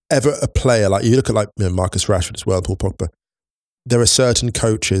 if there's ever a player, like you look at Marcus Rashford as well, Paul Pogba, there are certain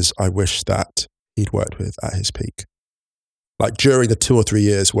coaches I wish that he'd worked with at his peak. Like during the 2 or 3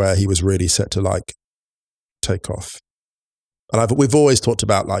 years where he was really set to take off. And we've always talked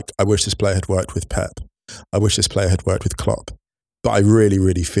about I wish this player had worked with Pep. I wish this player had worked with Klopp. But I really,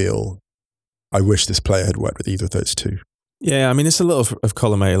 really feel I wish this player had worked with either of those two. Yeah, I mean, it's a little of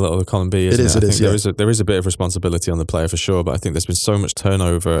column A, a little of column B, isn't it? It is. There is a bit of responsibility on the player for sure, but I think there's been so much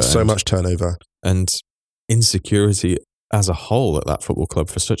turnover. And insecurity as a whole at that football club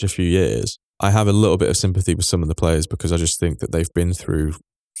for such a few years. I have a little bit of sympathy with some of the players because I just think that they've been through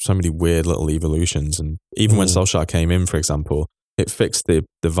so many weird little evolutions. And even when Solskjaer came in, for example, it fixed the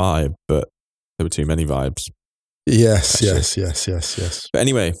vibe, but there were too many vibes. Yes. But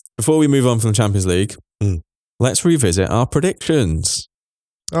anyway, before we move on from the Champions League, let's revisit our predictions.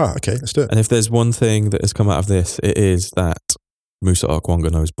 Ah, okay, let's do it. And if there's one thing that has come out of this, it is that Musa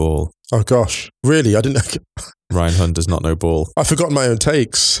Okwonga knows ball. Oh gosh, really? I didn't know. Ryan Hunt does not know ball. I've forgotten my own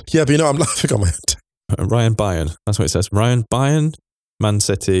takes. Yeah, but I forgot my own takes. Ryan Bayern, that's what it says. Ryan Bayern, Man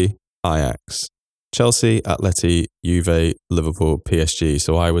City, Ajax, Chelsea, Atleti, Juve, Liverpool, PSG.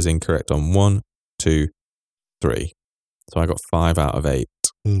 So I was incorrect on 1, 2, 3. So I got 5 out of 8.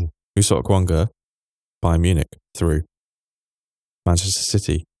 Musa Okwonga, Bayern Munich, through. Manchester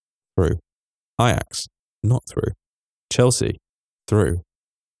City, through. Ajax, not through. Chelsea, through.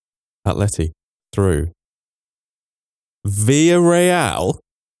 Atleti, through. Villarreal,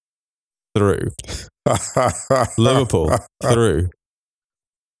 through. Liverpool, through.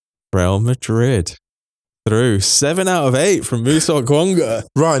 Real Madrid, through. 7 out of 8 from Musa Okwonga.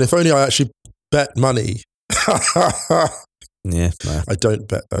 Ryan, if only I actually bet money. Yeah, no. I don't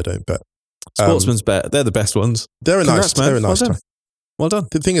bet. Sportsman's bet. They're the best ones. They're a Congrats, nice. man. They're a nice Well done. time. Well done.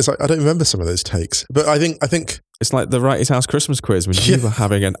 The thing is, I don't remember some of those takes, but I think It's like the Wrighty's House Christmas quiz when you were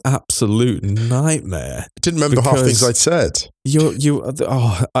having an absolute nightmare. I didn't remember half the things Because I'd said.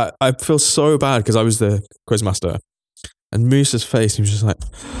 I feel so bad because I was the quizmaster, and Moose's face, he was just like,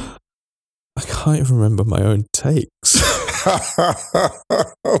 I can't even remember my own takes.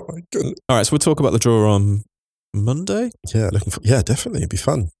 Oh my goodness. All right, so we'll talk about the draw on Monday. Yeah, definitely. It'd be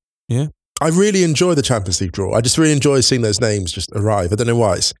fun. Yeah. I really enjoy the Champions League draw. I just really enjoy seeing those names just arrive. I don't know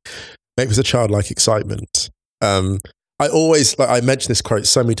why. Maybe it's a childlike excitement. I always, I mentioned this quote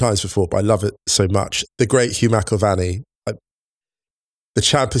so many times before, but I love it so much. The great Hugh McIlvanney, the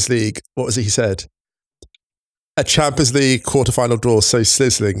Champions League, what was it he said? A Champions League quarterfinal draw so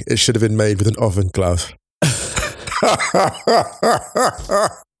sizzling, it should have been made with an oven glove.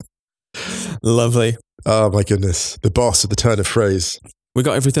 Lovely. Oh my goodness. The boss of the turn of phrase. We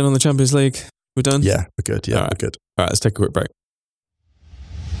got everything on the Champions League. We're done? Yeah, we're good. Yeah, All right. we're good. All right, let's take a quick break.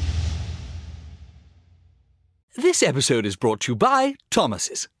 This episode is brought to you by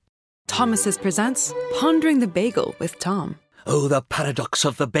Thomas's. Thomas's presents Pondering the Bagel with Tom. Oh, the paradox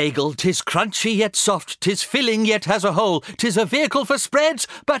of the bagel. 'Tis crunchy yet soft, 'tis filling yet has a hole, 'tis a vehicle for spreads,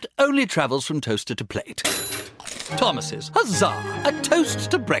 but only travels from toaster to plate. Thomas's, huzzah, a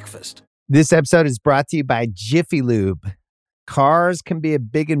toast to breakfast. This episode is brought to you by Jiffy Lube. Cars can be a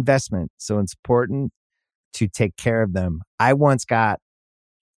big investment, so it's important to take care of them. I once got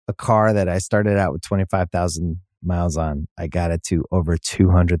a car that I started out with 25,000 miles on. I got it to over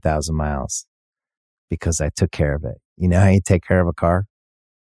 200,000 miles because I took care of it. You know how you take care of a car?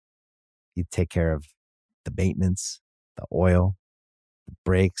 You take care of the maintenance, the oil, the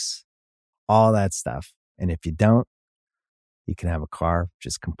brakes, all that stuff. And if you don't, you can have a car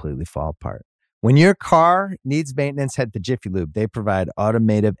just completely fall apart. When your car needs maintenance, head to Jiffy Lube. They provide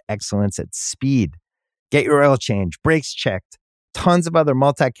automotive excellence at speed. Get your oil change, brakes checked, tons of other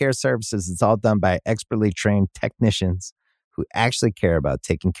multi-care services. It's all done by expertly trained technicians who actually care about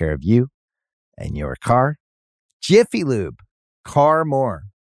taking care of you and your car. Jiffy Lube, car more.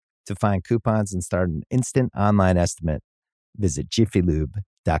 To find coupons and start an instant online estimate, visit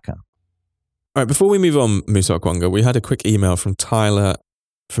jiffylube.com. All right, before we move on, Musa Okwonga, we had a quick email from Tyler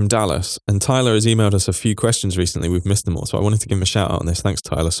from Dallas, and Tyler has emailed us a few questions recently. We've missed them all, so I wanted to give him a shout out on this. Thanks,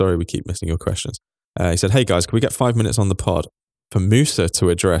 Tyler. Sorry we keep missing your questions. He said, hey guys, can we get 5 minutes on the pod for Musa to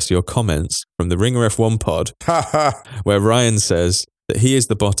address your comments from the Ringer F1 pod where Ryan says that he is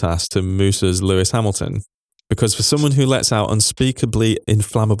the Bottas to Musa's Lewis Hamilton? Because for someone who lets out unspeakably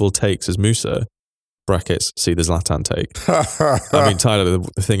inflammable takes as Musa, brackets, see the Zlatan take. I mean, Tyler,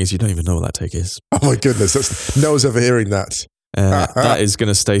 the thing is, you don't even know what that take is. Oh my goodness, no one's ever hearing that. That is going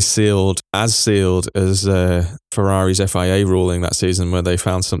to stay sealed as Ferrari's FIA ruling that season where they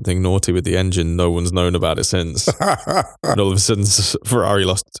found something naughty with the engine. No one's known about it since. And all of a sudden, Ferrari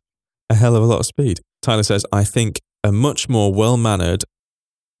lost a hell of a lot of speed. Tyler says, I think a much more well-mannered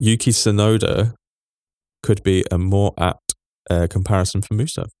Yuki Tsunoda could be a more apt comparison for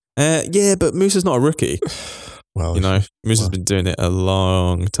Musa. Yeah, but Musa's not a rookie. Well, you know, Musa's been doing it a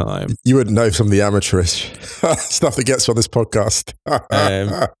long time. You wouldn't know some of the amateurish stuff that gets on this podcast.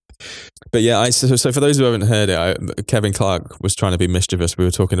 But yeah, so for those who haven't heard it, Kevin Clark was trying to be mischievous. We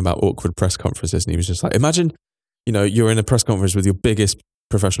were talking about awkward press conferences, and he was just like, imagine, you know, you're in a press conference with your biggest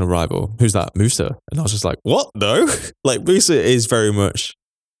professional rival. Who's that? Musa. And I was just like, what? No? Like, Musa is very much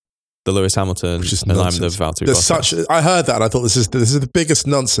the Lewis Hamilton, and I'm the Valtteri Bottas. I heard that and I thought this is the biggest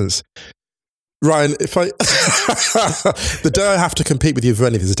nonsense. Ryan, if the day I have to compete with you for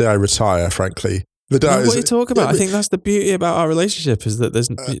anything is the day I retire, frankly. What are you talking about? I think that's the beauty about our relationship is that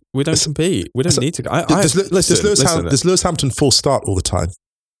we don't compete. We don't need to. Does Lewis Hamilton full start all the time?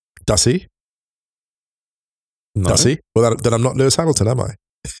 Does he? No. Does he? Well, then I'm not Lewis Hamilton, am I?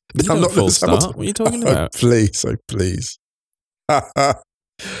 I'm not full start. What are you talking about? Please.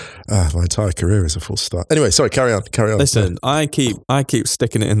 My entire career is a full start. Anyway, sorry, carry on. Listen, I keep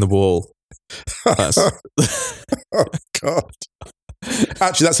sticking it in the wall. Oh God!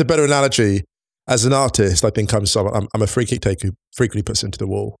 Actually, that's a better analogy. As an artist, I think I'm a free kick taker who frequently puts into the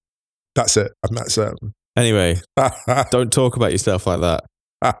wall. That's it. Anyway, don't talk about yourself like that.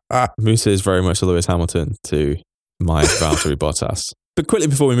 Musa is very much a Lewis Hamilton to my Valtteri Bottas. But quickly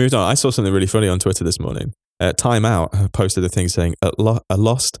before we moved on, I saw something really funny on Twitter this morning. Time Out posted a thing saying a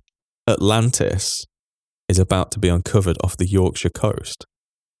lost Atlantis is about to be uncovered off the Yorkshire coast.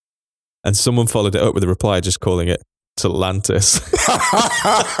 And someone followed it up with a reply just calling it Atlantis.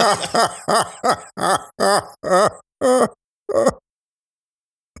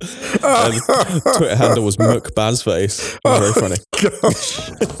 And Twitter handle was MuckBazface. Very funny.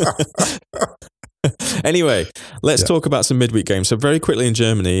 Anyway, let's talk about some midweek games. So very quickly in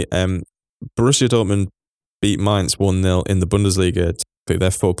Germany, Borussia Dortmund beat Mainz 1-0 in the Bundesliga.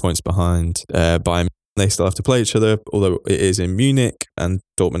 They're 4 points behind Bayern. They still have to play each other, although it is in Munich, and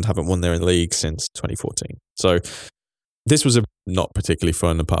Dortmund haven't won their league since 2014. So this was not particularly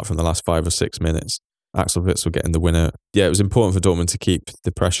fun apart from the last 5 or 6 minutes. Axel Witsel getting the winner. Yeah, it was important for Dortmund to keep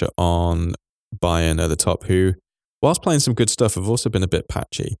the pressure on Bayern at the top, who, whilst playing some good stuff, have also been a bit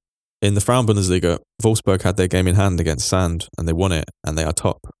patchy. In the Frauen Bundesliga, Wolfsburg had their game in hand against Sand, and they won it, and they are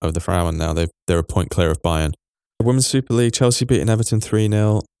top of the Frauen now. They're a point clear of Bayern. Women's Super League, Chelsea beating Everton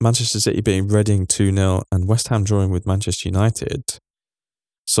 3-0, Manchester City beating Reading 2-0, and West Ham drawing with Manchester United.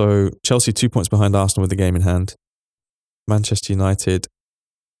 So Chelsea 2 points behind Arsenal with the game in hand. Manchester United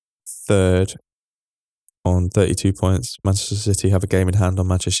third on 32 points. Manchester City have a game in hand on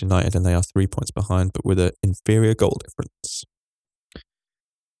Manchester United, and they are 3 points behind, but with an inferior goal difference.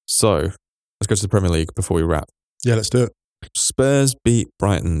 So let's go to the Premier League before we wrap. Yeah, let's do it. Spurs beat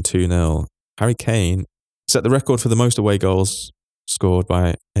Brighton 2-0. Harry Kane set the record for the most away goals scored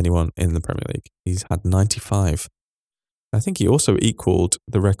by anyone in the Premier League. He's had 95. I think he also equalled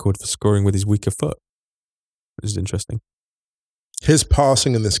the record for scoring with his weaker foot, which is interesting. His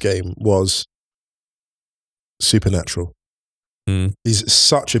passing in this game was supernatural. He's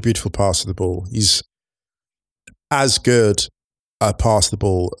such a beautiful passer of the ball. He's as good a pass the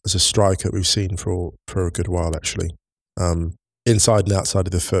ball as a striker we've seen for a good while, actually. Inside and outside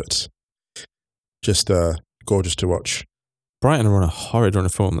of the foot. Just gorgeous to watch. Brighton are on a horrid run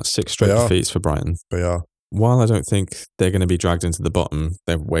of form. That's 6 straight defeats for Brighton. They are. While I don't think they're going to be dragged into the bottom,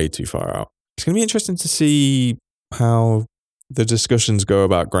 they're way too far out. It's going to be interesting to see how the discussions go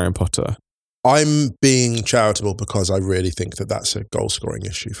about Graham Potter. I'm being charitable because I really think that that's a goal-scoring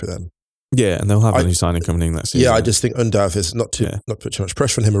issue for them. Yeah, and they'll have a new signing coming in that season. Yeah, I just think Undav is not put too much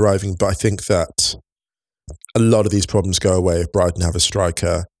pressure on him arriving, but I think that a lot of these problems go away if Brighton have a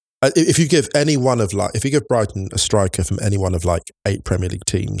striker. If you give Brighton a striker from any one of 8 Premier League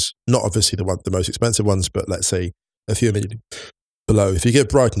teams, not obviously the most expensive ones, but let's say a few million below. If you give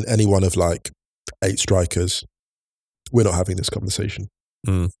Brighton any one of 8 strikers, we're not having this conversation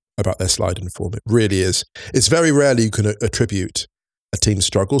about their slide in form. It really is. It's very rarely you can attribute a team's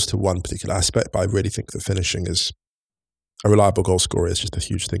struggles to one particular aspect, but I really think that finishing as a reliable goal scorer is just a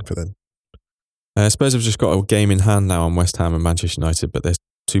huge thing for them. Spurs have just got a game in hand now on West Ham and Manchester United, but they're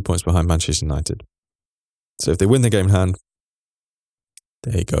 2 points behind Manchester United. So if they win the game in hand,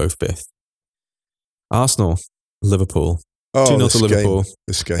 they go 5th. Arsenal, Liverpool. 2-0 to Liverpool.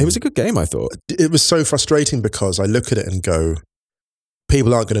 This game. It was a good game, I thought. It was so frustrating because I look at it and go,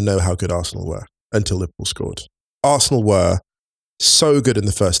 people aren't going to know how good Arsenal were until Liverpool scored. Arsenal were so good in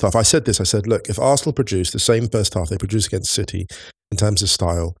the first half. I said, look, if Arsenal produce the same first half they produced against City in terms of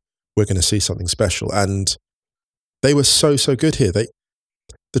style, we're going to see something special. And they were so good here.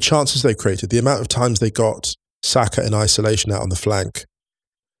 The chances they created, the amount of times they got Saka in isolation out on the flank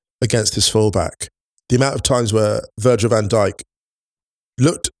against his fullback, the amount of times where Virgil van Dijk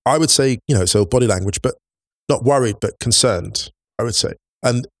looked, I would say, so body language, but not worried, but concerned, I would say.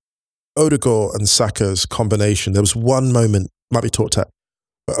 And Odegaard and Saka's combination, there was one moment, might be talked at,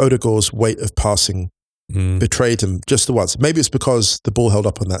 but Odegaard's weight of passing betrayed him just the once. Maybe it's because the ball held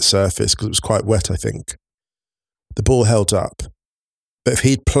up on that surface because it was quite wet, I think. The ball held up. But if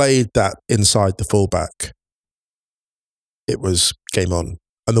he'd played that inside the fullback, it was game on.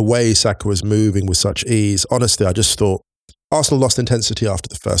 And the way Saka was moving with such ease, honestly, I just thought Arsenal lost intensity after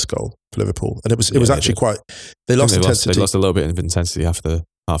the first goal for Liverpool. And it was actually they lost intensity. They lost a little bit of intensity after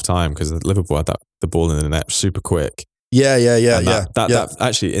half time because Liverpool had the ball in the net super quick. Yeah. That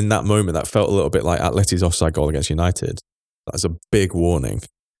actually, in that moment, that felt a little bit like Atleti's offside goal against United. That's a big warning.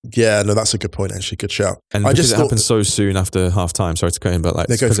 Yeah, no, that's a good point, actually. Good shout. And because it happened so soon after half time, sorry to cut in, but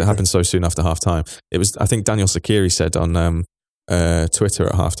because it happened so soon after half time, it was, I think Daniel Sakiri said on Twitter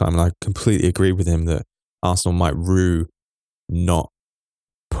at half time, and I completely agree with him that Arsenal might rue not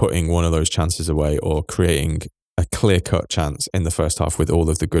putting one of those chances away or creating a clear-cut chance in the first half with all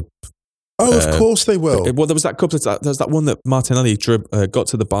of the good. Oh, of course they will. Well, there was that one that Martinelli got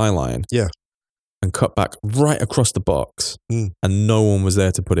to the byline. Yeah. And cut back right across the box, and no one was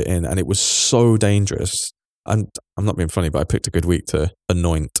there to put it in, and it was so dangerous. And I'm not being funny, but I picked a good week to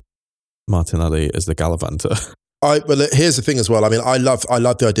anoint Martinelli as the Gallivanter. Well, here's the thing as well. I mean, I love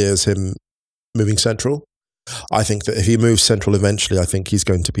the idea of him moving central. I think that if he moves central eventually, I think he's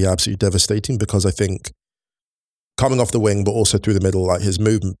going to be absolutely devastating because I think coming off the wing, but also through the middle, like his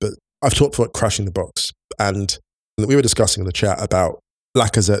movement. But I've talked about crashing the box, and we were discussing in the chat about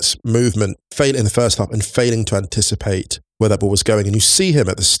Lacazette's movement, failing in the first half and failing to anticipate where that ball was going. And you see him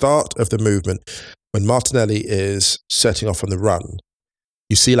at the start of the movement when Martinelli is setting off on the run.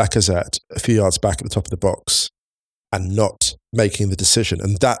 You see Lacazette a few yards back at the top of the box and not making the decision.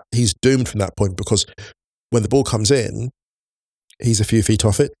 And that he's doomed from that point, because when the ball comes in, he's a few feet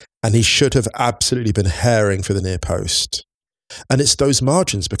off it and he should have absolutely been herring for the near post. And it's those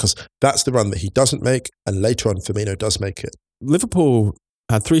margins, because that's the run that he doesn't make, and later on Firmino does make it. Liverpool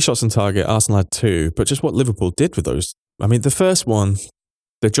had 3 shots on target, Arsenal had 2, but just what Liverpool did with those. I mean, the first one,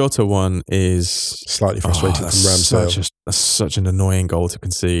 the Jota one, is slightly frustrating from Ramsdale. That's such an annoying goal to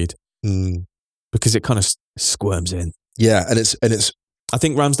concede because it kind of squirms in. Yeah, and it's. I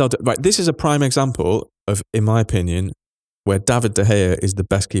think Ramsdale. Right, this is a prime example of, in my opinion, where David De Gea is the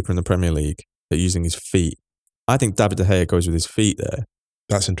best keeper in the Premier League at using his feet. I think David De Gea goes with his feet there.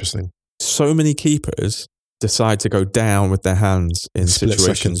 That's interesting. So many keepers decide to go down with their hands in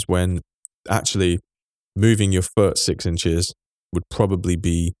situations when actually moving your foot 6 inches would probably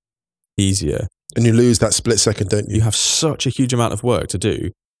be easier. And you lose that split second, don't you? You have such a huge amount of work to do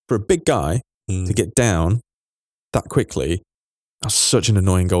for a big guy to get down that quickly. That's such an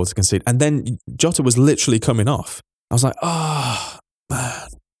annoying goal to concede. And then Jota was literally coming off. I was like, oh, man, are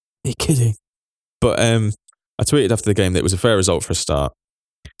you kidding? But I tweeted after the game that it was a fair result for a start.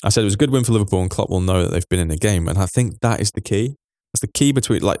 I said it was a good win for Liverpool and Klopp will know that they've been in a game. And I think that is the key. That's the key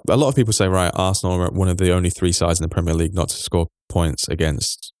between, like, a lot of people say, right, Arsenal are one of the only 3 sides in the Premier League not to score points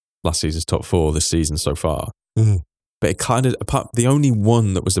against last season's top 4 this season so far. But it kind of, the only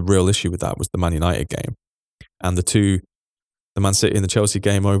one that was the real issue with that was the Man United game. And the Man City and the Chelsea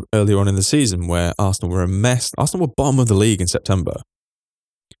game earlier on in the season, where Arsenal were a mess. Arsenal were bottom of the league in September.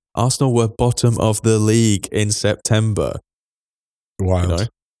 Wild. You know?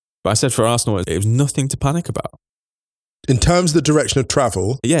 But I said for Arsenal, it was nothing to panic about. In terms of the direction of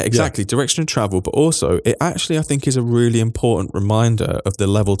travel. Yeah, exactly. Yeah. Direction of travel. But also, it actually, I think, is a really important reminder of the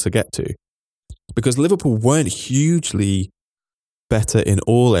level to get to. Because Liverpool weren't hugely better in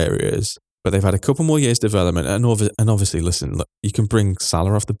all areas, but they've had a couple more years development. And obviously, listen, look, you can bring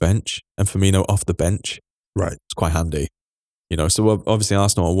Salah off the bench and Firmino off the bench. Right. It's quite handy. You know, so obviously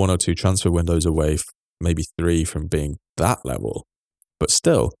Arsenal are 1 or 2 transfer windows away, maybe 3 from being that level. But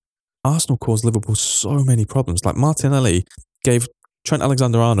still, Arsenal caused Liverpool so many problems. Like Martinelli gave Trent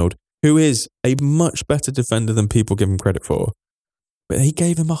Alexander-Arnold, who is a much better defender than people give him credit for, but he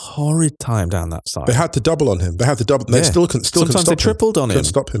gave him a horrid time down that side. They had to double on him. They had to double. They still couldn't stop him. Sometimes they tripled on him. Couldn't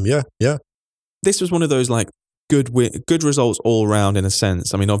stop him. Yeah. This was one of those like good results all round in a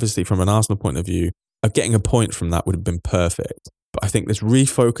sense. I mean, obviously from an Arsenal point of view, getting a point from that would have been perfect. But I think this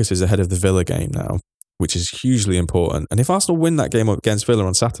refocus is ahead of the Villa game now, which is hugely important. And if Arsenal win that game against Villa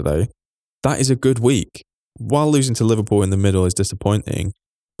on Saturday, that is a good week. While losing to Liverpool in the middle is disappointing,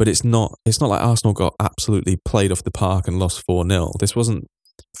 but it's not like Arsenal got absolutely played off the park and lost 4-0. This wasn't,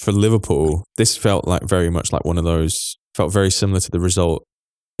 for Liverpool, this felt like very much like one of those, felt very similar to the result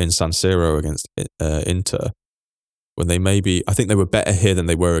in San Siro against Inter, when I think they were better here than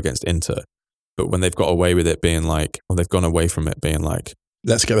they were against Inter. But when they've got away with it being like, or they've gone away from it being like,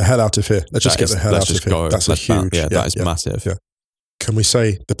 let's get the hell out of here. Let's just get the hell out of here. That's a huge. That is massive. Yeah. Can we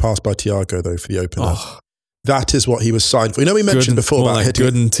say the pass by Thiago though for the opener? Oh. That is what he was signed for. You know, we mentioned before about hitting.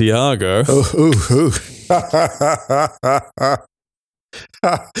 Good and Thiago.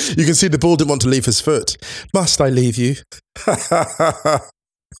 You can see the ball didn't want to leave his foot. Must I leave you?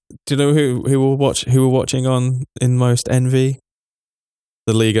 Do you know who were watching on in most envy?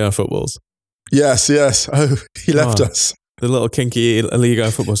 The Liga footballs. Yes. Oh, he left us. The little kinky Liga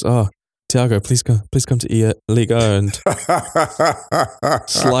footballs. Oh, Thiago, please come to Liga and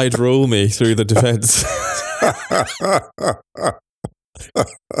slide rule me through the defence.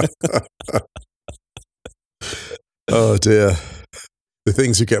 Oh dear, the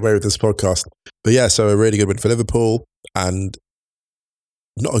things you get away with this podcast. But yeah, so a really good win for Liverpool, and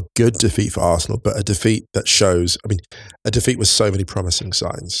not a good defeat for Arsenal, but a defeat that shows. I mean, a defeat with so many promising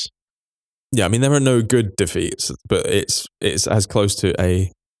signs. Yeah, I mean, there are no good defeats, but it's as close to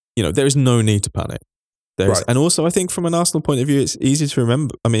a. You know, there is no need to panic. Right. And also, I think from an Arsenal point of view, it's easy to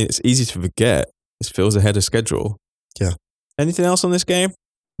remember. I mean, it's easy to forget. This feels ahead of schedule. Yeah. Anything else on this game?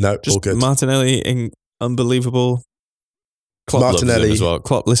 No, just all good. Martinelli, unbelievable. Klopp Martinelli loves him as well.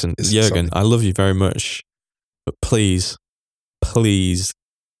 Klopp, listen, Jurgen, I love you very much, but please leave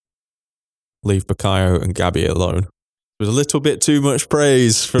Bukayo and Gabby alone. There was a little bit too much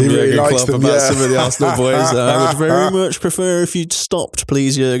praise from Jurgen Klopp about some of the Arsenal boys. I would very much prefer if you'd stopped,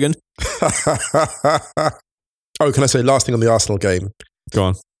 please, Jurgen. Oh, can I say last thing on the Arsenal game? Go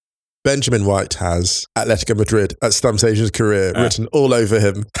on. Benjamin White has Atletico Madrid at some stage of his career written all over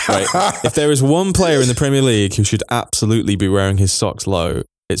him. Right. If there is one player in the Premier League who should absolutely be wearing his socks low,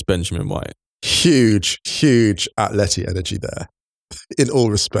 it's Benjamin White. Huge Atleti energy there in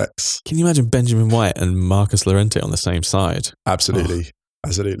all respects. Can you imagine Benjamin White and Marcus Llorente on the same side? Absolutely.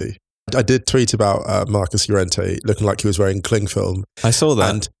 I did tweet about Marcus Llorente looking like he was wearing cling film. I saw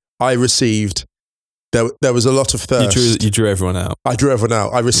that. And I received... There was a lot of thirst. You drew everyone out. I drew everyone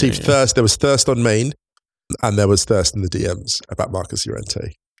out. I received thirst. There was thirst on Main, and there was thirst in the DMs about Marcus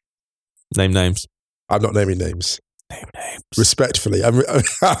Llorente. Name names. I'm not naming names. Name names. Respectfully.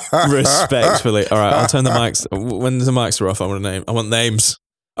 Respectfully. All right, I'll turn the mics. When the mics are off, I want names.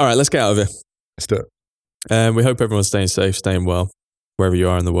 All right, let's get out of here. Let's do it. We hope everyone's staying safe, staying well, wherever you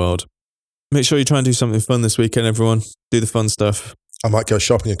are in the world. Make sure you try and do something fun this weekend, everyone. Do the fun stuff. I might go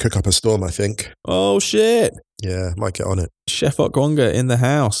shopping and cook up a storm, I think. Oh, shit. Yeah, might get on it. Chef Okwonga in the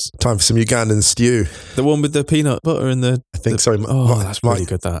house. Time for some Ugandan stew. The one with the peanut butter and the... I think so. That's really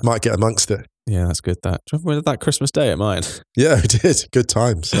good, that. Might get amongst it. Yeah, that's good, that. Do you remember that Christmas day at mine? Yeah, we did. Good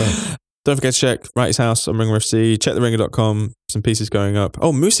times. Yeah. Don't forget to check Wright's House on Ringer FC. Check theringer.com. Some pieces going up.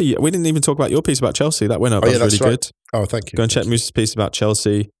 Oh, Moosey, we didn't even talk about your piece about Chelsea. That went up. That was really good. Oh, thank you. Go and check Moose's piece about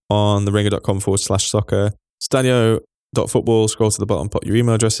Chelsea on theringer.com/soccer. Stadio.football. Scroll to the bottom, put your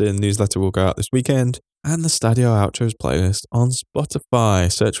email address in. Newsletter will go out this weekend. And the Stadio Outros playlist on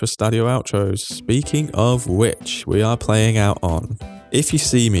Spotify. Search for Stadio Outros. Speaking of which, we are playing out on If You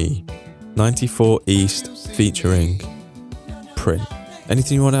See Me, 94 East featuring Prince.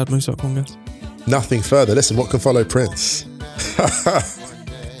 Anything you want to add, Moose Okwonga? Nothing further. Listen, what can follow Prince?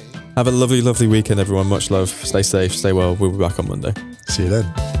 Have a lovely, lovely weekend, everyone. Much love. Stay safe, stay well. We'll be back on Monday. See you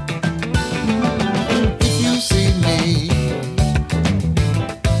then.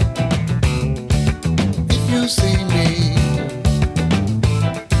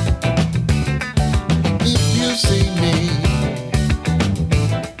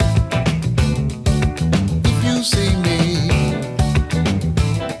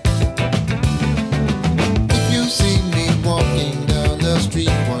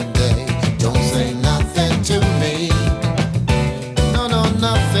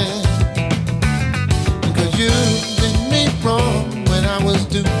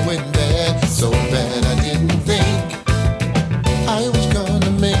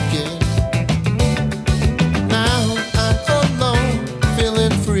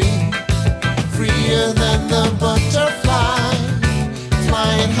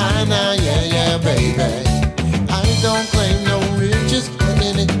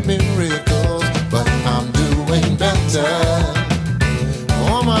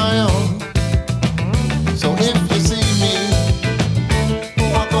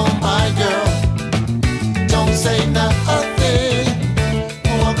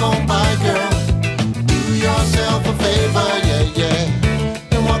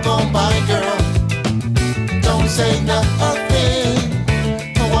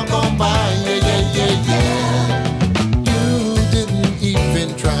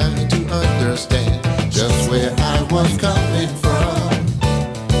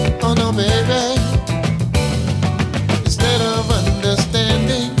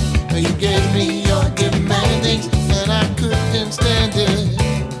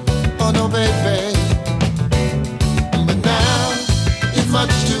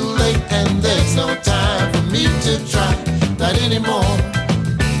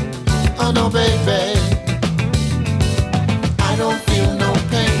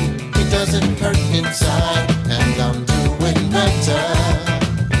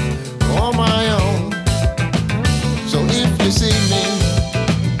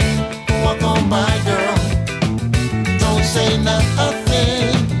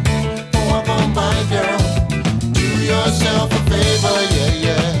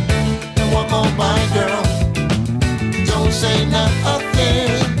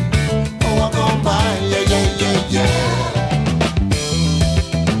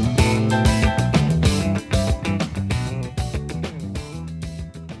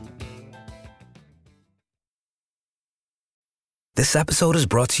 This episode is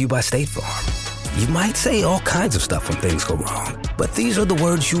brought to you by State Farm. You might say all kinds of stuff when things go wrong, but these are the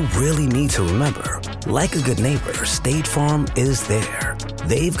words you really need to remember. Like a good neighbor, State Farm is there.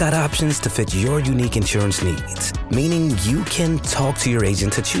 They've got options to fit your unique insurance needs, meaning you can talk to your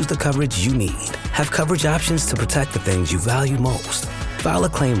agent to choose the coverage you need, have coverage options to protect the things you value most, file a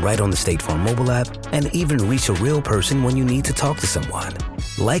claim right on the State Farm mobile app, and even reach a real person when you need to talk to someone.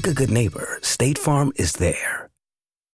 Like a good neighbor, State Farm is there.